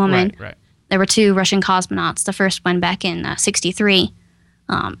American woman. Right. There were 2 Russian cosmonauts, the first one back in 63,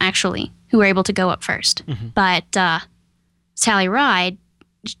 actually, who were able to go up first. Mm-hmm. But Sally Ride,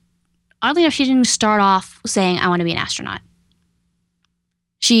 oddly enough, she didn't start off saying, I want to be an astronaut.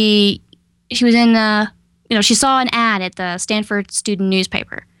 She was in, she saw an ad at the Stanford student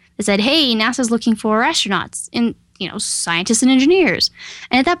newspaper that said, hey, NASA's looking for astronauts and, scientists and engineers.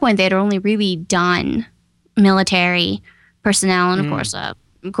 And at that point, they had only really done military personnel and,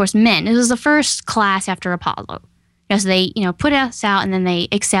 of course, men. It was the first class after Apollo. Because they, put us out and then they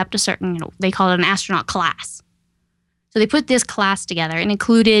accept a certain, they call it an astronaut class. So they put this class together and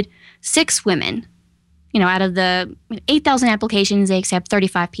included 6 women. Out of the 8,000 applications, they accept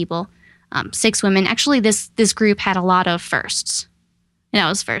 35 people, 6 women. Actually, this group had a lot of firsts. It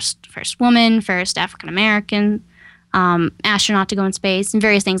was first woman, first African American astronaut to go in space, and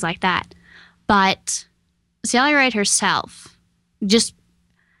various things like that. But Sally Ride herself, just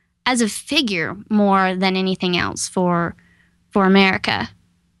as a figure more than anything else for America.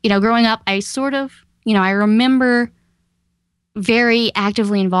 Growing up, I sort of, I remember very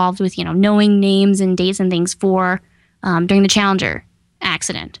actively involved with, knowing names and dates and things for during the Challenger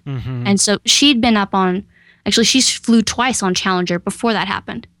accident. Mm-hmm. And so she'd been up on, actually she flew twice on Challenger before that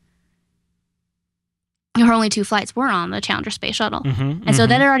happened. Her only 2 flights were on the Challenger space shuttle. Mm-hmm. And so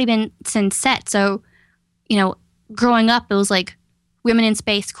that had already been since set. So, growing up, it was like, women in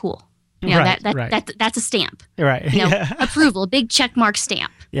space, cool. Right. That's a stamp. Right. Approval, big check mark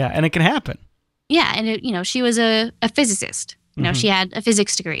stamp. Yeah, and it can happen. Yeah, and she was a physicist. She had a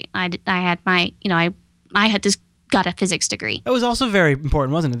physics degree. I had my, I had just got a physics degree. That was also very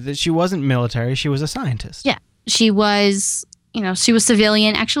important, wasn't it? That she wasn't military; she was a scientist. Yeah, she was. She was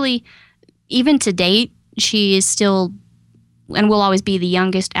civilian. Actually, even to date, she is still, and will always be the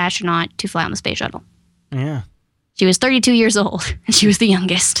youngest astronaut to fly on the space shuttle. Yeah. She was 32 years old, and she was the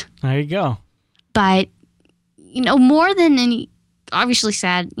youngest. There you go. But, more than any, obviously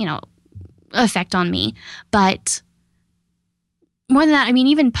sad, effect on me, but more than that,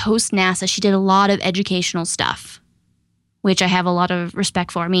 even post-NASA, she did a lot of educational stuff, which I have a lot of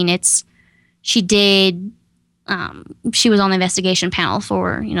respect for. She was on the investigation panel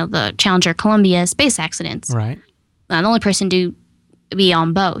for, the Challenger Columbia space accidents. Right. The only person to be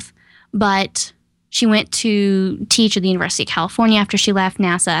on both. But she went to teach at the University of California after she left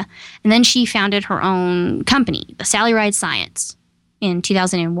NASA, and then she founded her own company, the Sally Ride Science, in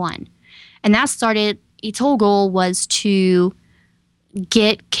 2001. And that started, its whole goal was to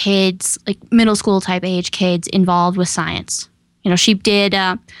get kids, like middle school type age kids, involved with science. She did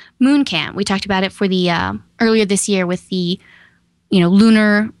moon camp. We talked about it for the earlier this year with the,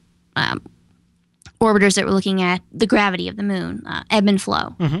 lunar orbiters that were looking at the gravity of the moon, ebb and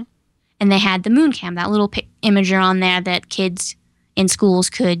flow. Mm-hmm. And they had the moon cam, that little imager on there that kids in schools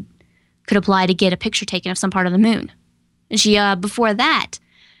could apply to get a picture taken of some part of the moon. And she, before that,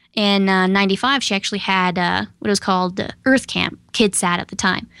 in 95, she actually had what was called the Earth Camp, KidSat at the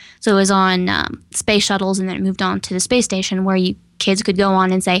time. So it was on space shuttles, and then it moved on to the space station where kids could go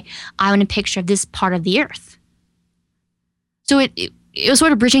on and say, I want a picture of this part of the Earth. So it was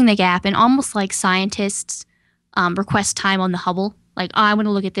sort of bridging the gap, and almost like scientists request time on the Hubble. Like, I want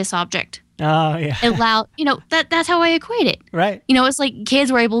to look at this object. Oh, yeah. That's how I equate it. Right. It's like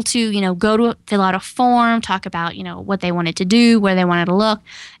kids were able to, fill out a form, talk about, what they wanted to do, where they wanted to look,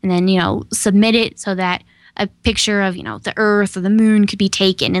 and then, submit it so that a picture of, the Earth or the moon could be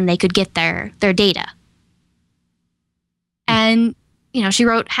taken and they could get their data. And, she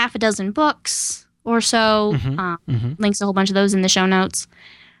wrote half a dozen books or so, links to a whole bunch of those in the show notes.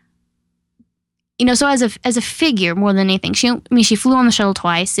 So as a figure more than anything, she flew on the shuttle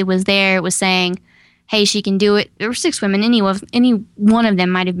twice. It was there. It was saying, hey, she can do it. There were 6 women. Any one of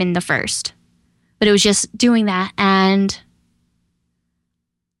them might have been the first. But it was just doing that. And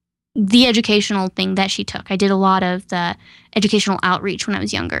the educational thing that she took. I did a lot of the educational outreach when I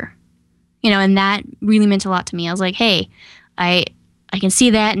was younger. And that really meant a lot to me. I was like, hey, I can see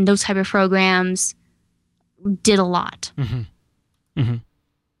that, and those type of programs did a lot. Mm-hmm. Mm-hmm.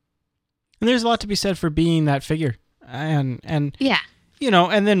 And there's a lot to be said for being that figure, and yeah,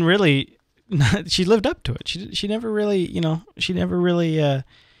 and then really, she lived up to it. She never really, she never really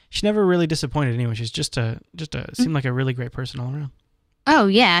disappointed anyone. She's just seemed like a really great person all around. Oh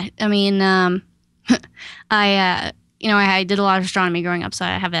yeah, I did a lot of astronomy growing up, so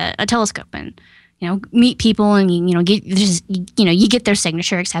I have a telescope and meet people and you get their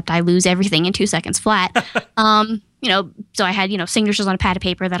signature. Except I lose everything in 2 seconds flat. So I had, signatures on a pad of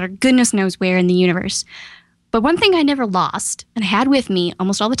paper that are goodness knows where in the universe. But one thing I never lost and I had with me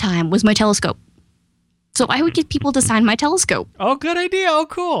almost all the time was my telescope. So I would get people to sign my telescope. Oh, good idea. Oh,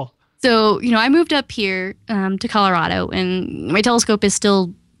 cool. So, I moved up here to Colorado, and my telescope is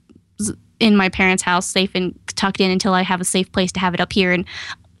still in my parents' house, safe and tucked in until I have a safe place to have it up here. And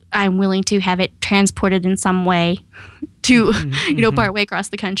I'm willing to have it transported in some way to, part way across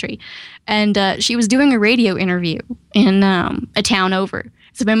the country. And she was doing a radio interview in a town over.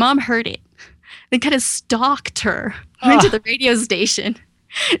 So my mom heard it and kind of stalked her, went to the radio station,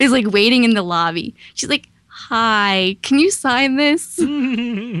 is like waiting in the lobby. She's like, "Hi, can you sign this?"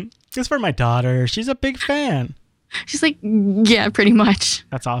 It's for my daughter. She's a big fan. She's like, "Yeah, pretty much."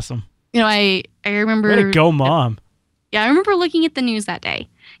 That's awesome. I remember. Way to go, Mom. Yeah, I remember looking at the news that day.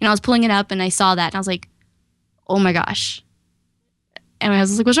 I was pulling it up and I saw that and I was like, "Oh my gosh." And my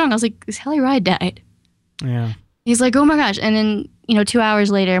husband was like, "What's wrong?" I was like, "Sally Ride died." Yeah. He's like, "Oh my gosh." And then, 2 hours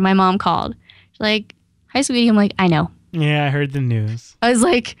later, my mom called. She's like, "Hi, sweetie." I'm like, "I know." Yeah, I heard the news. I was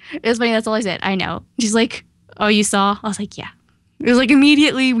like, it was funny. That's all I said. "I know." She's like, "Oh, you saw?" I was like, "Yeah." It was like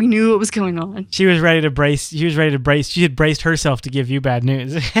immediately we knew what was going on. She was ready to brace. She had braced herself to give you bad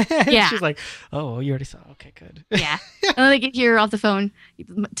news. Yeah. She's like, "Oh, you already saw. Okay, good." Yeah. And then I get here off the phone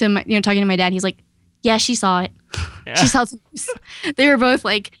to my, talking to my dad. He's like, "Yeah, she saw it. Yeah. She saw the news." They were both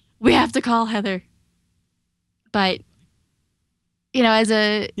like, "We have to call Heather." But, you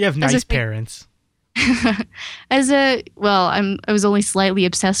have nice parents. I was only slightly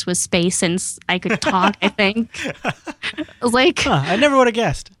obsessed with space since I could talk, I think. I was like, I never would have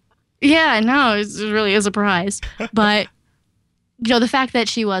guessed. Yeah, no, it really is a surprise. But, the fact that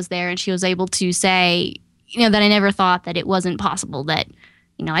she was there and she was able to say, that I never thought that it wasn't possible, that,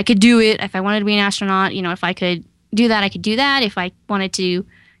 I could do it if I wanted to be an astronaut, if I could do that, I could do that. If I wanted to,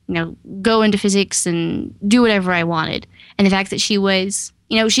 go into physics and do whatever I wanted. And the fact that she was,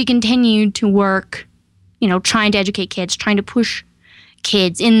 she continued to work, trying to educate kids, trying to push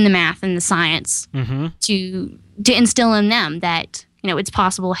kids in the math and the science to instill in them that, it's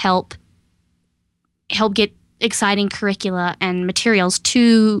possible help get exciting curricula and materials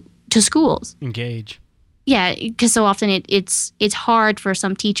to schools. Engage. Yeah, because so often it's hard for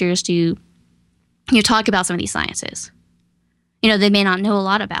some teachers to talk about some of these sciences. They may not know a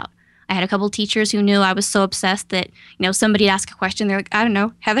lot about. I had a couple teachers who knew I was so obsessed that, somebody'd ask a question. They're like, "I don't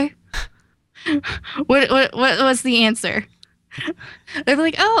know, Heather, what's the answer?" They're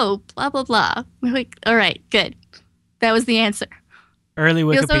like, "Oh, blah, blah, blah." We're like, "All right, good. That was the answer." Early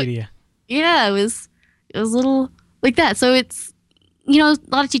Wikipedia. Yeah, it was a little like that. So it's, a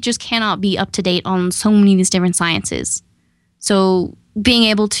lot of teachers cannot be up to date on so many of these different sciences. So being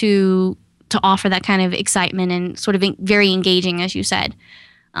able to offer that kind of excitement and sort of very engaging, as you said,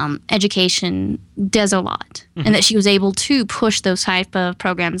 education does a lot. And that she was able to push those type of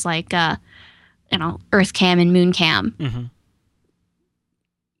programs like, Earth Cam and Moon Cam.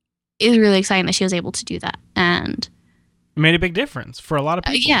 It was really exciting that she was able to do that. And it made a big difference for a lot of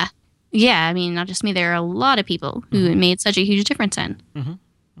people. Yeah. I mean, not just me. There are a lot of people who it made such a huge difference in.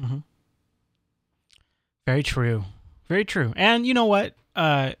 Very true. Very true. And you know what?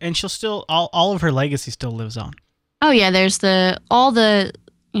 And she'll still, all of her legacy still lives on. Oh yeah, there's all the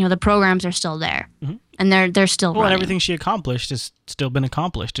programs are still there, and they're still running. And everything she accomplished has still been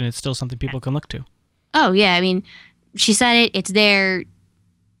accomplished, and it's still something people can look to. Oh yeah, I mean, she said it. It's there.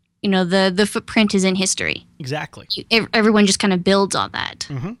 The footprint is in history. Exactly. Everyone just kind of builds on that.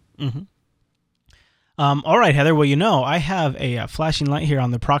 All right, Heather. Well, I have a flashing light here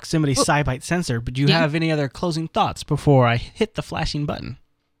on the proximity SciByte sensor, but do you have any other closing thoughts before I hit the flashing button?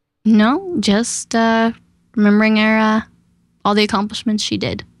 No, just remembering all the accomplishments she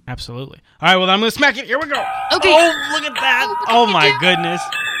did. Absolutely. All right, well, I'm going to smack it. Here we go. Okay. Oh, look at that. Oh, my goodness.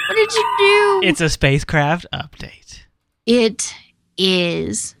 What did you do? It's a spacecraft update. It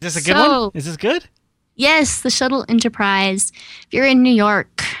is. Is this a good one? Is this good? Yes, the Shuttle Enterprise. If you're in New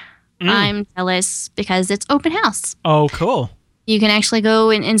York, I'm jealous because it's open house. Oh, cool. You can actually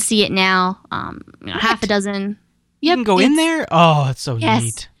go and see it now. Half a dozen. You can go in there? Oh, it's so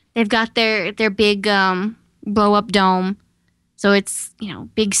neat. They've got their big blow-up dome. So it's,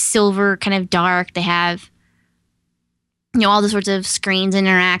 big silver, kind of dark. They have, all the sorts of screens and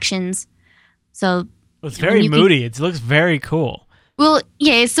interactions. So it's very moody. It looks very cool. Well,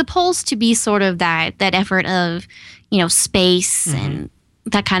 yeah, it's supposed to be sort of that effort of, space and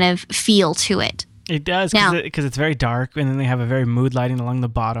that kind of feel to it. It does, because it's very dark, and then they have a very mood lighting along the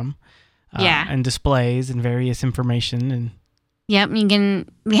bottom. And displays and various information. And yep,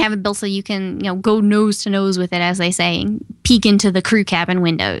 they have it built so you can, go nose to nose with it, as they say, and peek into the crew cabin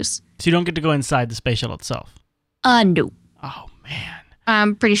windows. So you don't get to go inside the space shuttle itself? No. Oh, man.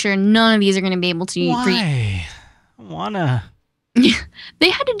 I'm pretty sure none of these are going to be able to. Why? I wanna. They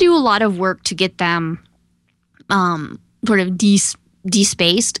had to do a lot of work to get them sort of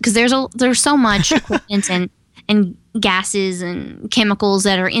despaced, because there's so much equipment and gases and chemicals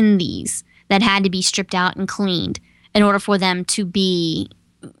that are in these that had to be stripped out and cleaned in order for them to be,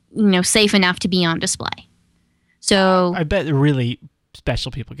 safe enough to be on display. So I bet really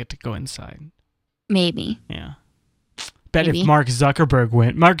special people get to go inside. Maybe. Yeah. Bet Maybe. if Mark Zuckerberg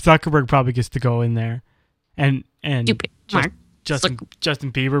went, Mark Zuckerberg probably gets to go in there, and Stupid Mark.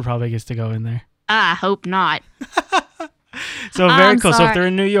 Justin Bieber probably gets to go in there. I hope not. So very cool. Sorry. So if they're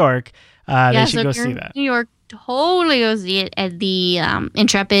in New York, they should go see that. New York, totally go see it at the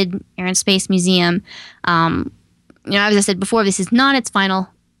Intrepid Air and Space Museum. As I said before, this is not its final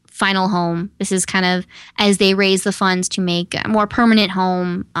home. This is kind of as they raise the funds to make a more permanent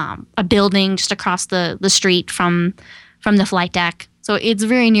home, a building just across the street from the flight deck. So it's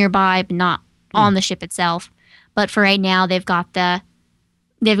very nearby, but not on the ship itself. But for right now, they've got that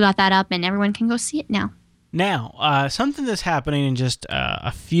up, and everyone can go see it now. Now, something that's happening in just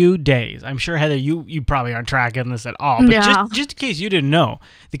a few days. I'm sure, Heather, you probably aren't tracking this at all. But No. just in case you didn't know,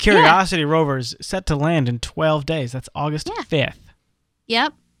 the Curiosity rover is set to land in 12 days. That's August 5th.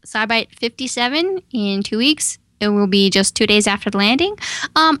 Yep. SciByte 57 in 2 weeks. It will be just 2 days after the landing.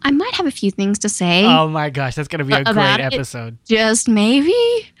 I might have a few things to say. Oh my gosh, that's going to be a great it. episode. Just maybe.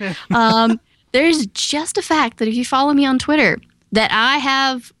 There's just a fact that if you follow me on Twitter, that I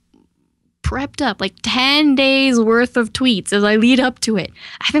have prepped up like 10 days worth of tweets as I lead up to it.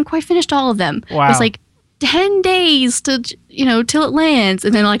 I haven't quite finished all of them. Wow. It's like 10 days to, till it lands.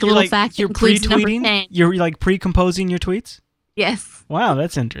 And then like a little fact that you're includes number pre-tweeting? 10. You're like pre-composing your tweets? Yes. Wow,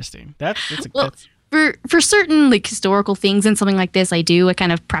 that's interesting. That's For certain like historical things and something like this, I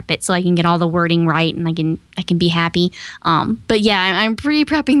kind of prep it so I can get all the wording right and I can be happy. But yeah, I'm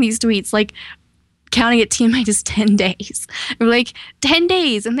pre-prepping these tweets, like counting it T minus 10 days. We're like 10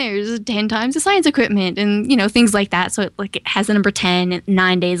 days, and there's 10 times the science equipment, and things like that. So it has the number 10. And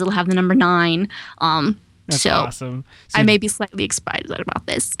 9 days, it'll have the number 9. That's so awesome. So I may be slightly excited about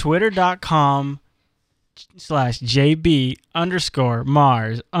this.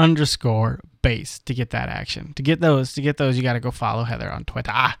 Twitter.com/JB_Mars_base to get that action. To get those, you got to go follow Heather on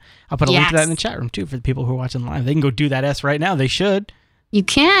Twitter. I'll put a link to that in the chat room too for the people who are watching live. They can go do that right now. They should. You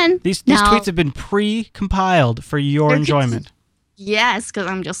can. These tweets have been pre-compiled for your enjoyment. Yes, because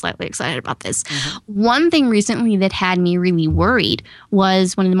I'm just slightly excited about this. Mm-hmm. One thing recently that had me really worried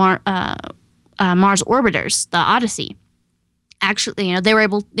was one of the Mars orbiters, the Odyssey. Actually, they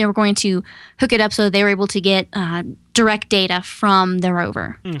were going to hook it up so they were able to get direct data from the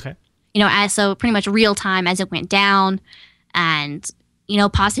rover. Okay. So pretty much real time as it went down, and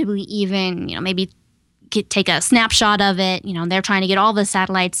possibly even maybe take a snapshot of it. They're trying to get all the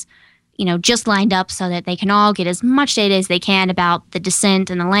satellites just lined up so that they can all get as much data as they can about the descent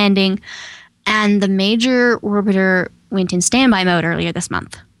and the landing. And the major orbiter went in standby mode earlier this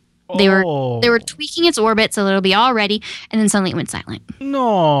month. They were tweaking its orbit so that it'll be all ready, and then suddenly it went silent.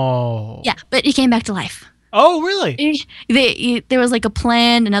 No. Yeah, but it came back to life. Oh, really? There was like a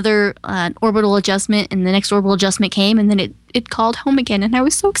planned another orbital adjustment, and the next orbital adjustment came, and then it called home again, and I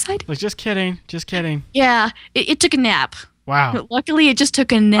was so excited. Like, just kidding. Yeah, it took a nap. Wow. But luckily, it just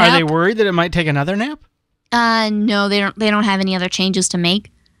took a nap. Are they worried that it might take another nap? No, they don't. They don't have any other changes to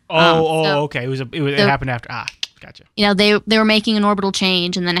make. Okay. It happened after. Gotcha. They were making an orbital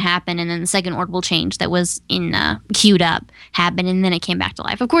change, and then it happened, and then the second orbital change that was queued up happened, and then it came back to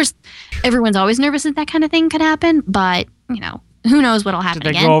life. Of course, everyone's always nervous that kind of thing could happen, but who knows what'll happen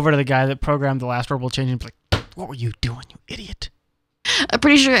again. Did they go over to the guy that programmed the last orbital change and be like, "What were you doing, you idiot?" I'm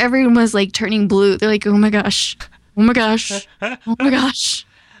pretty sure everyone was like turning blue. They're like, "Oh my gosh, oh my gosh, oh my gosh."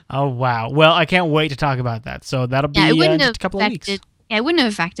 Oh wow! Well, I can't wait to talk about that. So that'll be just a couple of weeks. Yeah, it wouldn't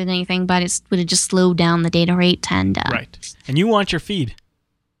have affected anything, but it would have just slowed down the data rate. And right. And you want your feed.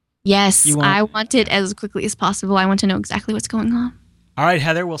 Yes, I want it as quickly as possible. I want to know exactly what's going on. All right,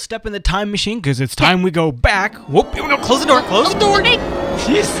 Heather, we'll step in the time machine because it's time we go back. Whoop, here we go. Close the door. Close the door.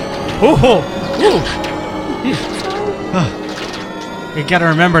 Jeez. You got to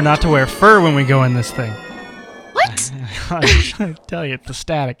remember not to wear fur when we go in this thing. What? I tell you, it's the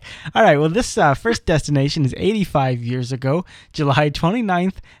static. All right, well, this first destination is 85 years ago, July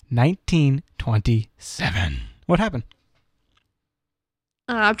 29th, 1927. What happened?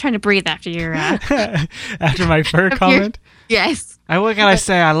 I'm trying to breathe after your... After my fur comment? Yes. What can I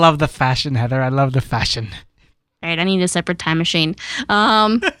say? I love the fashion, Heather. I love the fashion. All right, I need a separate time machine.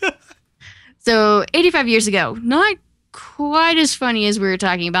 So, 85 years ago, not quite as funny as we were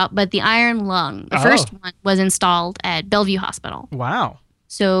talking about, but the iron lung, the first one, was installed at Bellevue Hospital. Wow.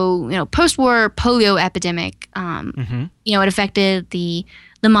 So, post-war polio epidemic, it affected the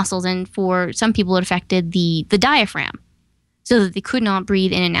muscles, and for some people it affected the diaphragm, so that they could not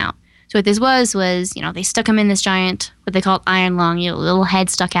breathe in and out. So what this was, they stuck him in this giant, what they called iron lung, little head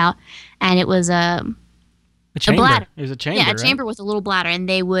stuck out, and it was a bladder. It was a chamber, Yeah, a chamber with a little bladder, and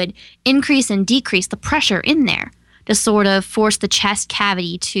they would increase and decrease the pressure in there to sort of force the chest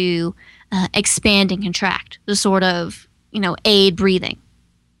cavity to expand and contract, to sort of, aid breathing.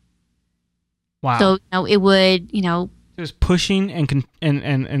 Wow. So, it would, It was pushing and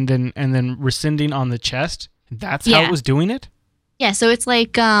then rescinding on the chest. That's how it was doing it? Yeah, so it's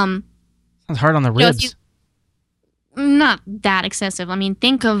like sounds hard on the ribs. Not that excessive. I mean,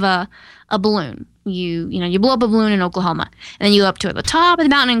 think of a balloon. You blow up a balloon in Oklahoma, and then you go up to the top of the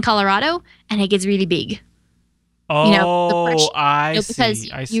mountain in Colorado, and it gets really big. Oh, the pressure, I see.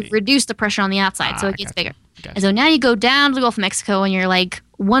 Because you've reduced the pressure on the outside, so it gets bigger. Gotcha. And so now you go down to the Gulf of Mexico, and you're like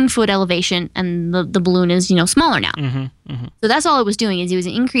 1 foot elevation, and the balloon is smaller now. So that's all it was doing, is it was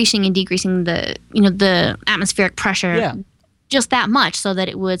increasing and decreasing the atmospheric pressure just that much, so that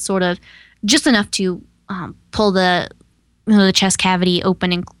it would sort of just enough to pull the chest cavity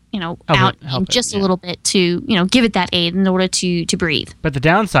open and out just a little bit to give it that aid in order to breathe. But the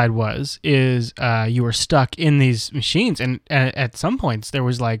downside is you were stuck in these machines, and at some points there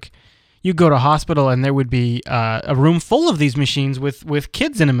was like, you go to a hospital and there would be a room full of these machines with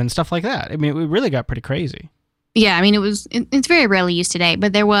kids in them and stuff like that. I mean, it really got pretty crazy. Yeah, I mean, it's very rarely used today,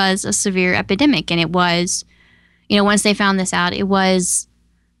 but there was a severe epidemic, and it was, once they found this out, it was,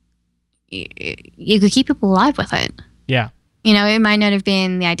 you could keep people alive with it. Yeah. It might not have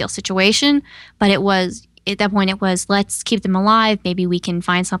been the ideal situation, but it was, at that point, it was, let's keep them alive. Maybe we can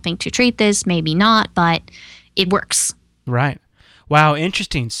find something to treat this, maybe not, but it works. Right. Wow,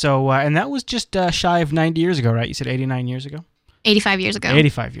 interesting. So, and that was just shy of 90 years ago, right? You said 89 years ago? 85 years ago.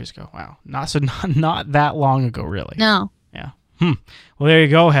 85 years ago. Wow. Not that long ago, really. No. Yeah. Well, there you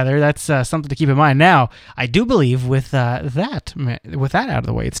go, Heather. That's something to keep in mind. Now, I do believe with that out of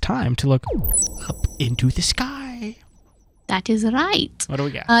the way, it's time to look up into the sky. That is right. What do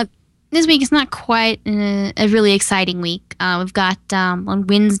we got? This week is not quite a really exciting week. We've got on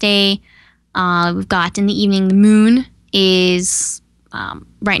Wednesday, we've got in the evening, the moon is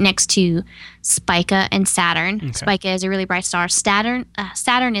right next to Spica and Saturn. Okay. Spica is a really bright star. Saturn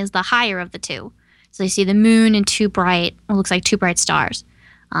is the higher of the two. So you see the moon and two bright stars.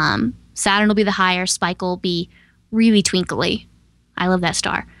 Saturn will be the higher. Spica will be really twinkly. I love that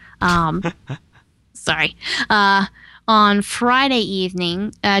star. Sorry. On Friday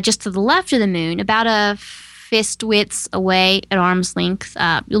evening, just to the left of the moon, about a fist width away at arm's length,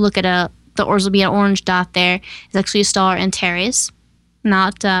 you'll look at the orbs will be an orange dot there. It's actually a star Antares,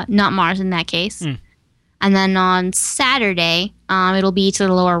 not Mars in that case. And then on Saturday, it'll be to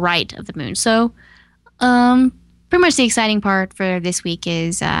the lower right of the moon. So, pretty much the exciting part for this week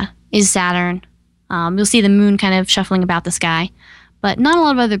is Saturn. You'll see the moon kind of shuffling about the sky, but not a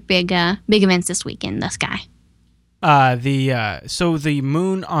lot of other big events this week in the sky. So the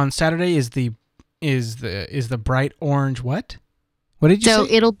moon on Saturday is the bright orange what? What did you say? So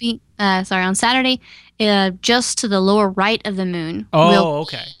it'll be on Saturday, just to the lower right of the moon.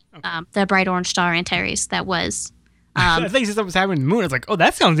 Okay. The bright orange star Antares. That was. I think something was happening to the moon. It's like, oh,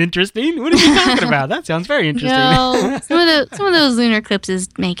 that sounds interesting. What are you talking about? That sounds very interesting. No, some of those lunar eclipses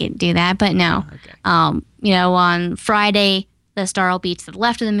make it do that, but no. Okay. On Friday the star will be to the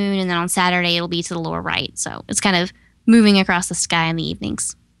left of the moon, and then on Saturday it'll be to the lower right. So it's kind of moving across the sky in the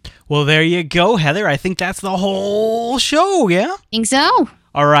evenings. Well, there you go, Heather. I think that's the whole show, yeah? I think so.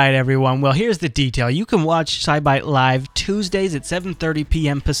 All right, everyone. Well, here's the detail. You can watch SciByte live Tuesdays at 7:30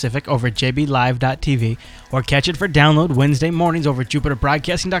 p.m. Pacific over at jblive.tv, or catch it for download Wednesday mornings over at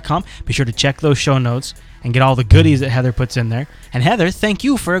jupiterbroadcasting.com. Be sure to check those show notes and get all the goodies that Heather puts in there. And Heather, thank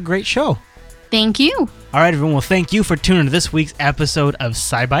you for a great show. Thank you. All right, everyone. Well, thank you for tuning to this week's episode of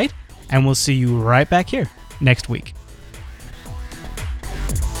SciByte, and we'll see you right back here next week.